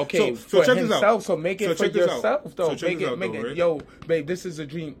wanted. Okay, so for check himself. This out. So make it for yourself, though. So make it. Right? Yo, babe, this is a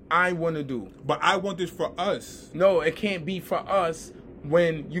dream I want to do. But I want this for us. No, it can't be for us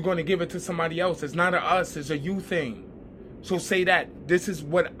when you're going to give it to somebody else. It's not a us. It's a you thing. So say that. This is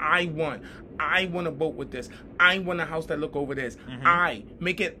what I want. I want a boat with this. I want a house that look over this. Mm-hmm. I.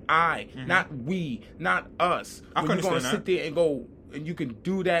 Make it I. Mm-hmm. Not we. Not us. I can understand that. Sit there and go... And you can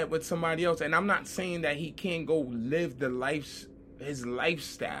do that with somebody else. And I'm not saying that he can't go live his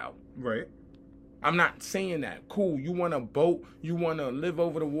lifestyle. Right. I'm not saying that. Cool. You want a boat. You want to live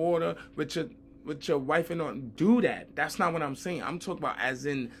over the water with your wife and all. Do that. That's not what I'm saying. I'm talking about as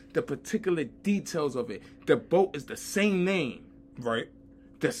in the particular details of it. The boat is the same name. Right.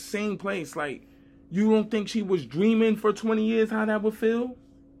 The same place. Like, you don't think she was dreaming for 20 years how that would feel?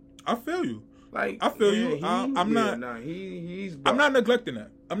 I feel you. Like, I feel you. I'm not neglecting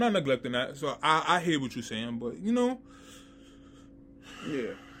that. I'm not neglecting that. So I hear what you're saying, but you know.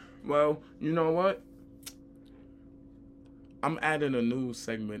 Yeah. Well, you know what? I'm adding a new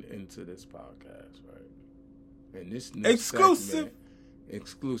segment into this podcast, right? And this new exclusive,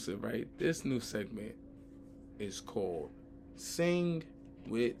 right? This new segment is called Sing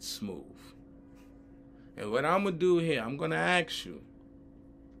with Smoove. And what I'm gonna do here, I'm gonna ask you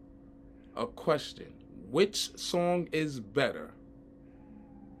a question. Which song is better?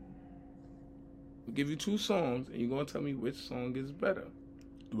 We'll give you two songs, and you're going to tell me which song is better.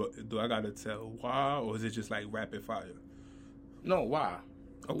 Do I got to tell why, or is it just like rapid fire? No, why?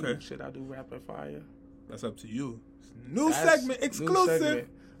 Okay. Ooh, should I do rapid fire? That's up to you. New segment, exclusive. New segment.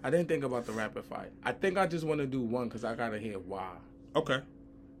 I didn't think about the rapid fire. I think I just want to do one because I got to hear why. Okay.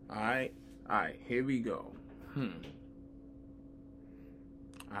 All right, here we go.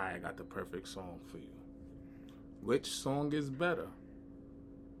 I got the perfect song for you. Which song is better?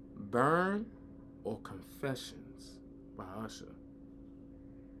 Burn or Confessions by Usher?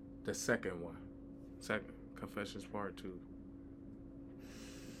 The second one. Confessions Part 2.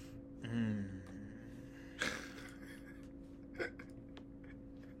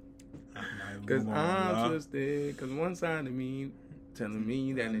 Because I'm twisted, because one side of me telling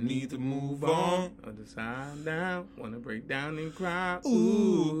me that I need to move on. Other side down, want to break down and cry.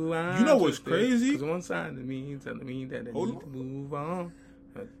 Ooh, you know what's crazy? Because one side of me telling me that I need to move on.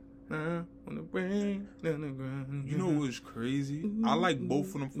 I want to break down the ground. You know what's crazy? I like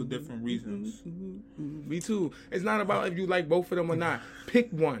both of them for different reasons. Me too. It's not about if you like both of them or not. Pick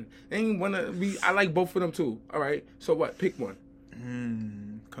one. I like both of them too. All right. So what? Pick one.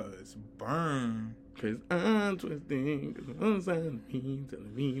 Cause burn. Cause I'm twisting. Cause one side of me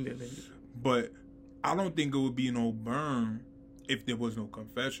telling me that. But I don't think it would be no burn if there was no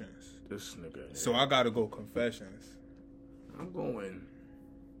confessions. This nigga. So I gotta go confessions. I'm going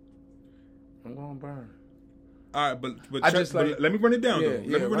burn. All right, but let me run it down though.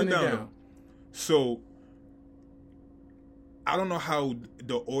 Let me run it down. So I don't know how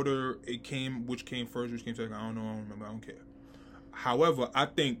the order it came, which came first, which came second. I don't know. I don't remember. I don't care. However, I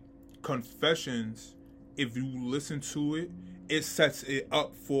think Confessions, if you listen to it, it sets it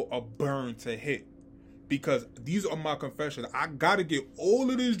up for a burn to hit. Because these are my confessions. I gotta get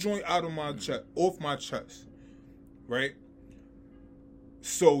all of this joint out of my chest, off my chest. Right?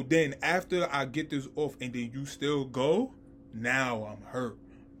 So then after I get this off and then you still go, now I'm hurt.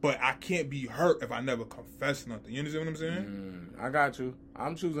 But I can't be hurt if I never confess nothing. You understand what I'm saying? I got you.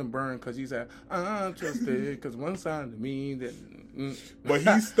 I'm choosing Burn because he said, I'm trusted because one side of me that... But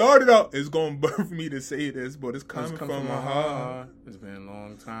he started out, it's going to burn for me to say this, but it's coming from my heart. It's been a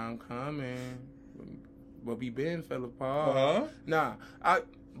long time coming. But we been fell apart.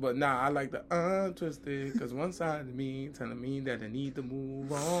 But I like the untwisted, because one side of me telling me that I need to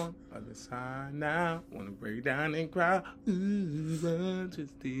move on. Other side now, want to break down and cry. Ooh,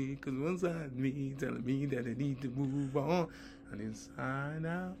 untwisted, because one side of me telling me that I need to move on. Other side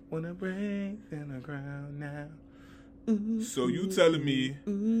now, want to break down and cry now. Ooh, so you telling me,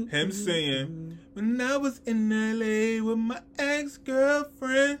 him saying, when I was in L.A. with my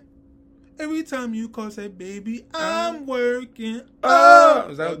ex-girlfriend, every time you call, say, baby, I'm working. Oh,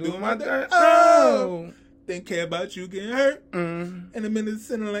 is that doing my thing? Oh, didn't care about you getting hurt. And I'm in the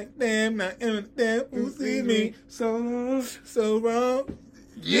center like, damn, not in damn, who see me so wrong.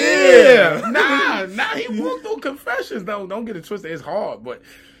 Yeah. Nah, he walked through Confessions, though. Don't get it twisted. It's hard, but...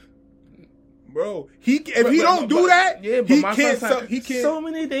 Bro, if he don't do that, he can't. He can't. So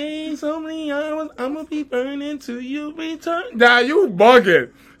many days, so many hours, I'ma be burning till you return. Nah, you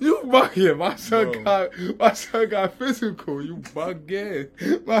bugging. My son got physical. You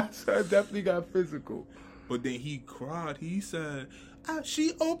bugging. My son definitely got physical. But then he cried. He said,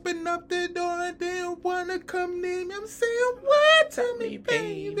 she opened up the door and didn't want to come near me. I'm saying, what? Tell me,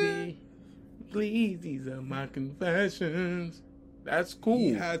 baby. Please, these are my confessions. That's cool.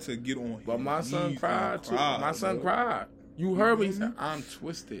 He had to get on. But my son cried too. My son cried. You heard what he said. I'm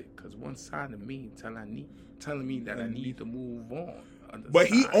twisted because one side of me telling me that I need to move on. But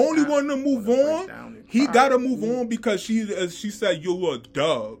he only wanted to move on. He got to move on because she said, you're a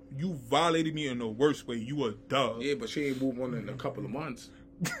dub. You violated me in the worst way. You a dub. Yeah, but she ain't moved on in a couple of months.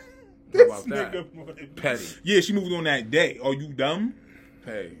 How about that? Petty. Yeah, she moved on that day. Are you dumb?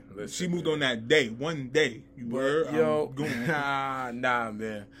 Hey, listen. She moved on that day. One day. You were? Yo, nah,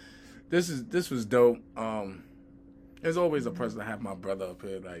 man. This was dope. There's always a person to have my brother up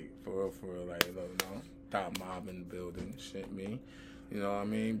here, like, for real, like, you know, top mob in the building, shit me. You know what I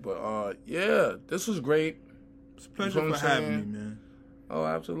mean? But, yeah, this was great. It's a pleasure for having me, man. Oh,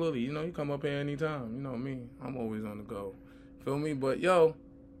 absolutely. You know, you come up here anytime. You know me. I'm always on the go. Feel me? But, yo,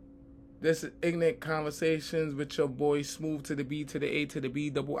 this is Ignorant Conversations with your boy Smoove to the B to the A to the B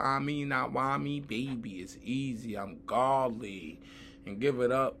double I me, not why me, baby. It's easy. I'm godly. And give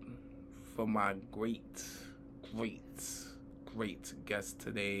it up for my great guest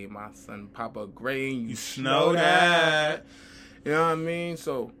today, my son Papagray. You know that. You know what I mean?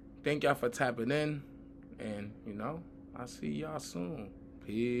 So, thank y'all for tapping in. And, you know, I'll see y'all soon.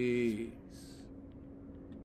 Peace.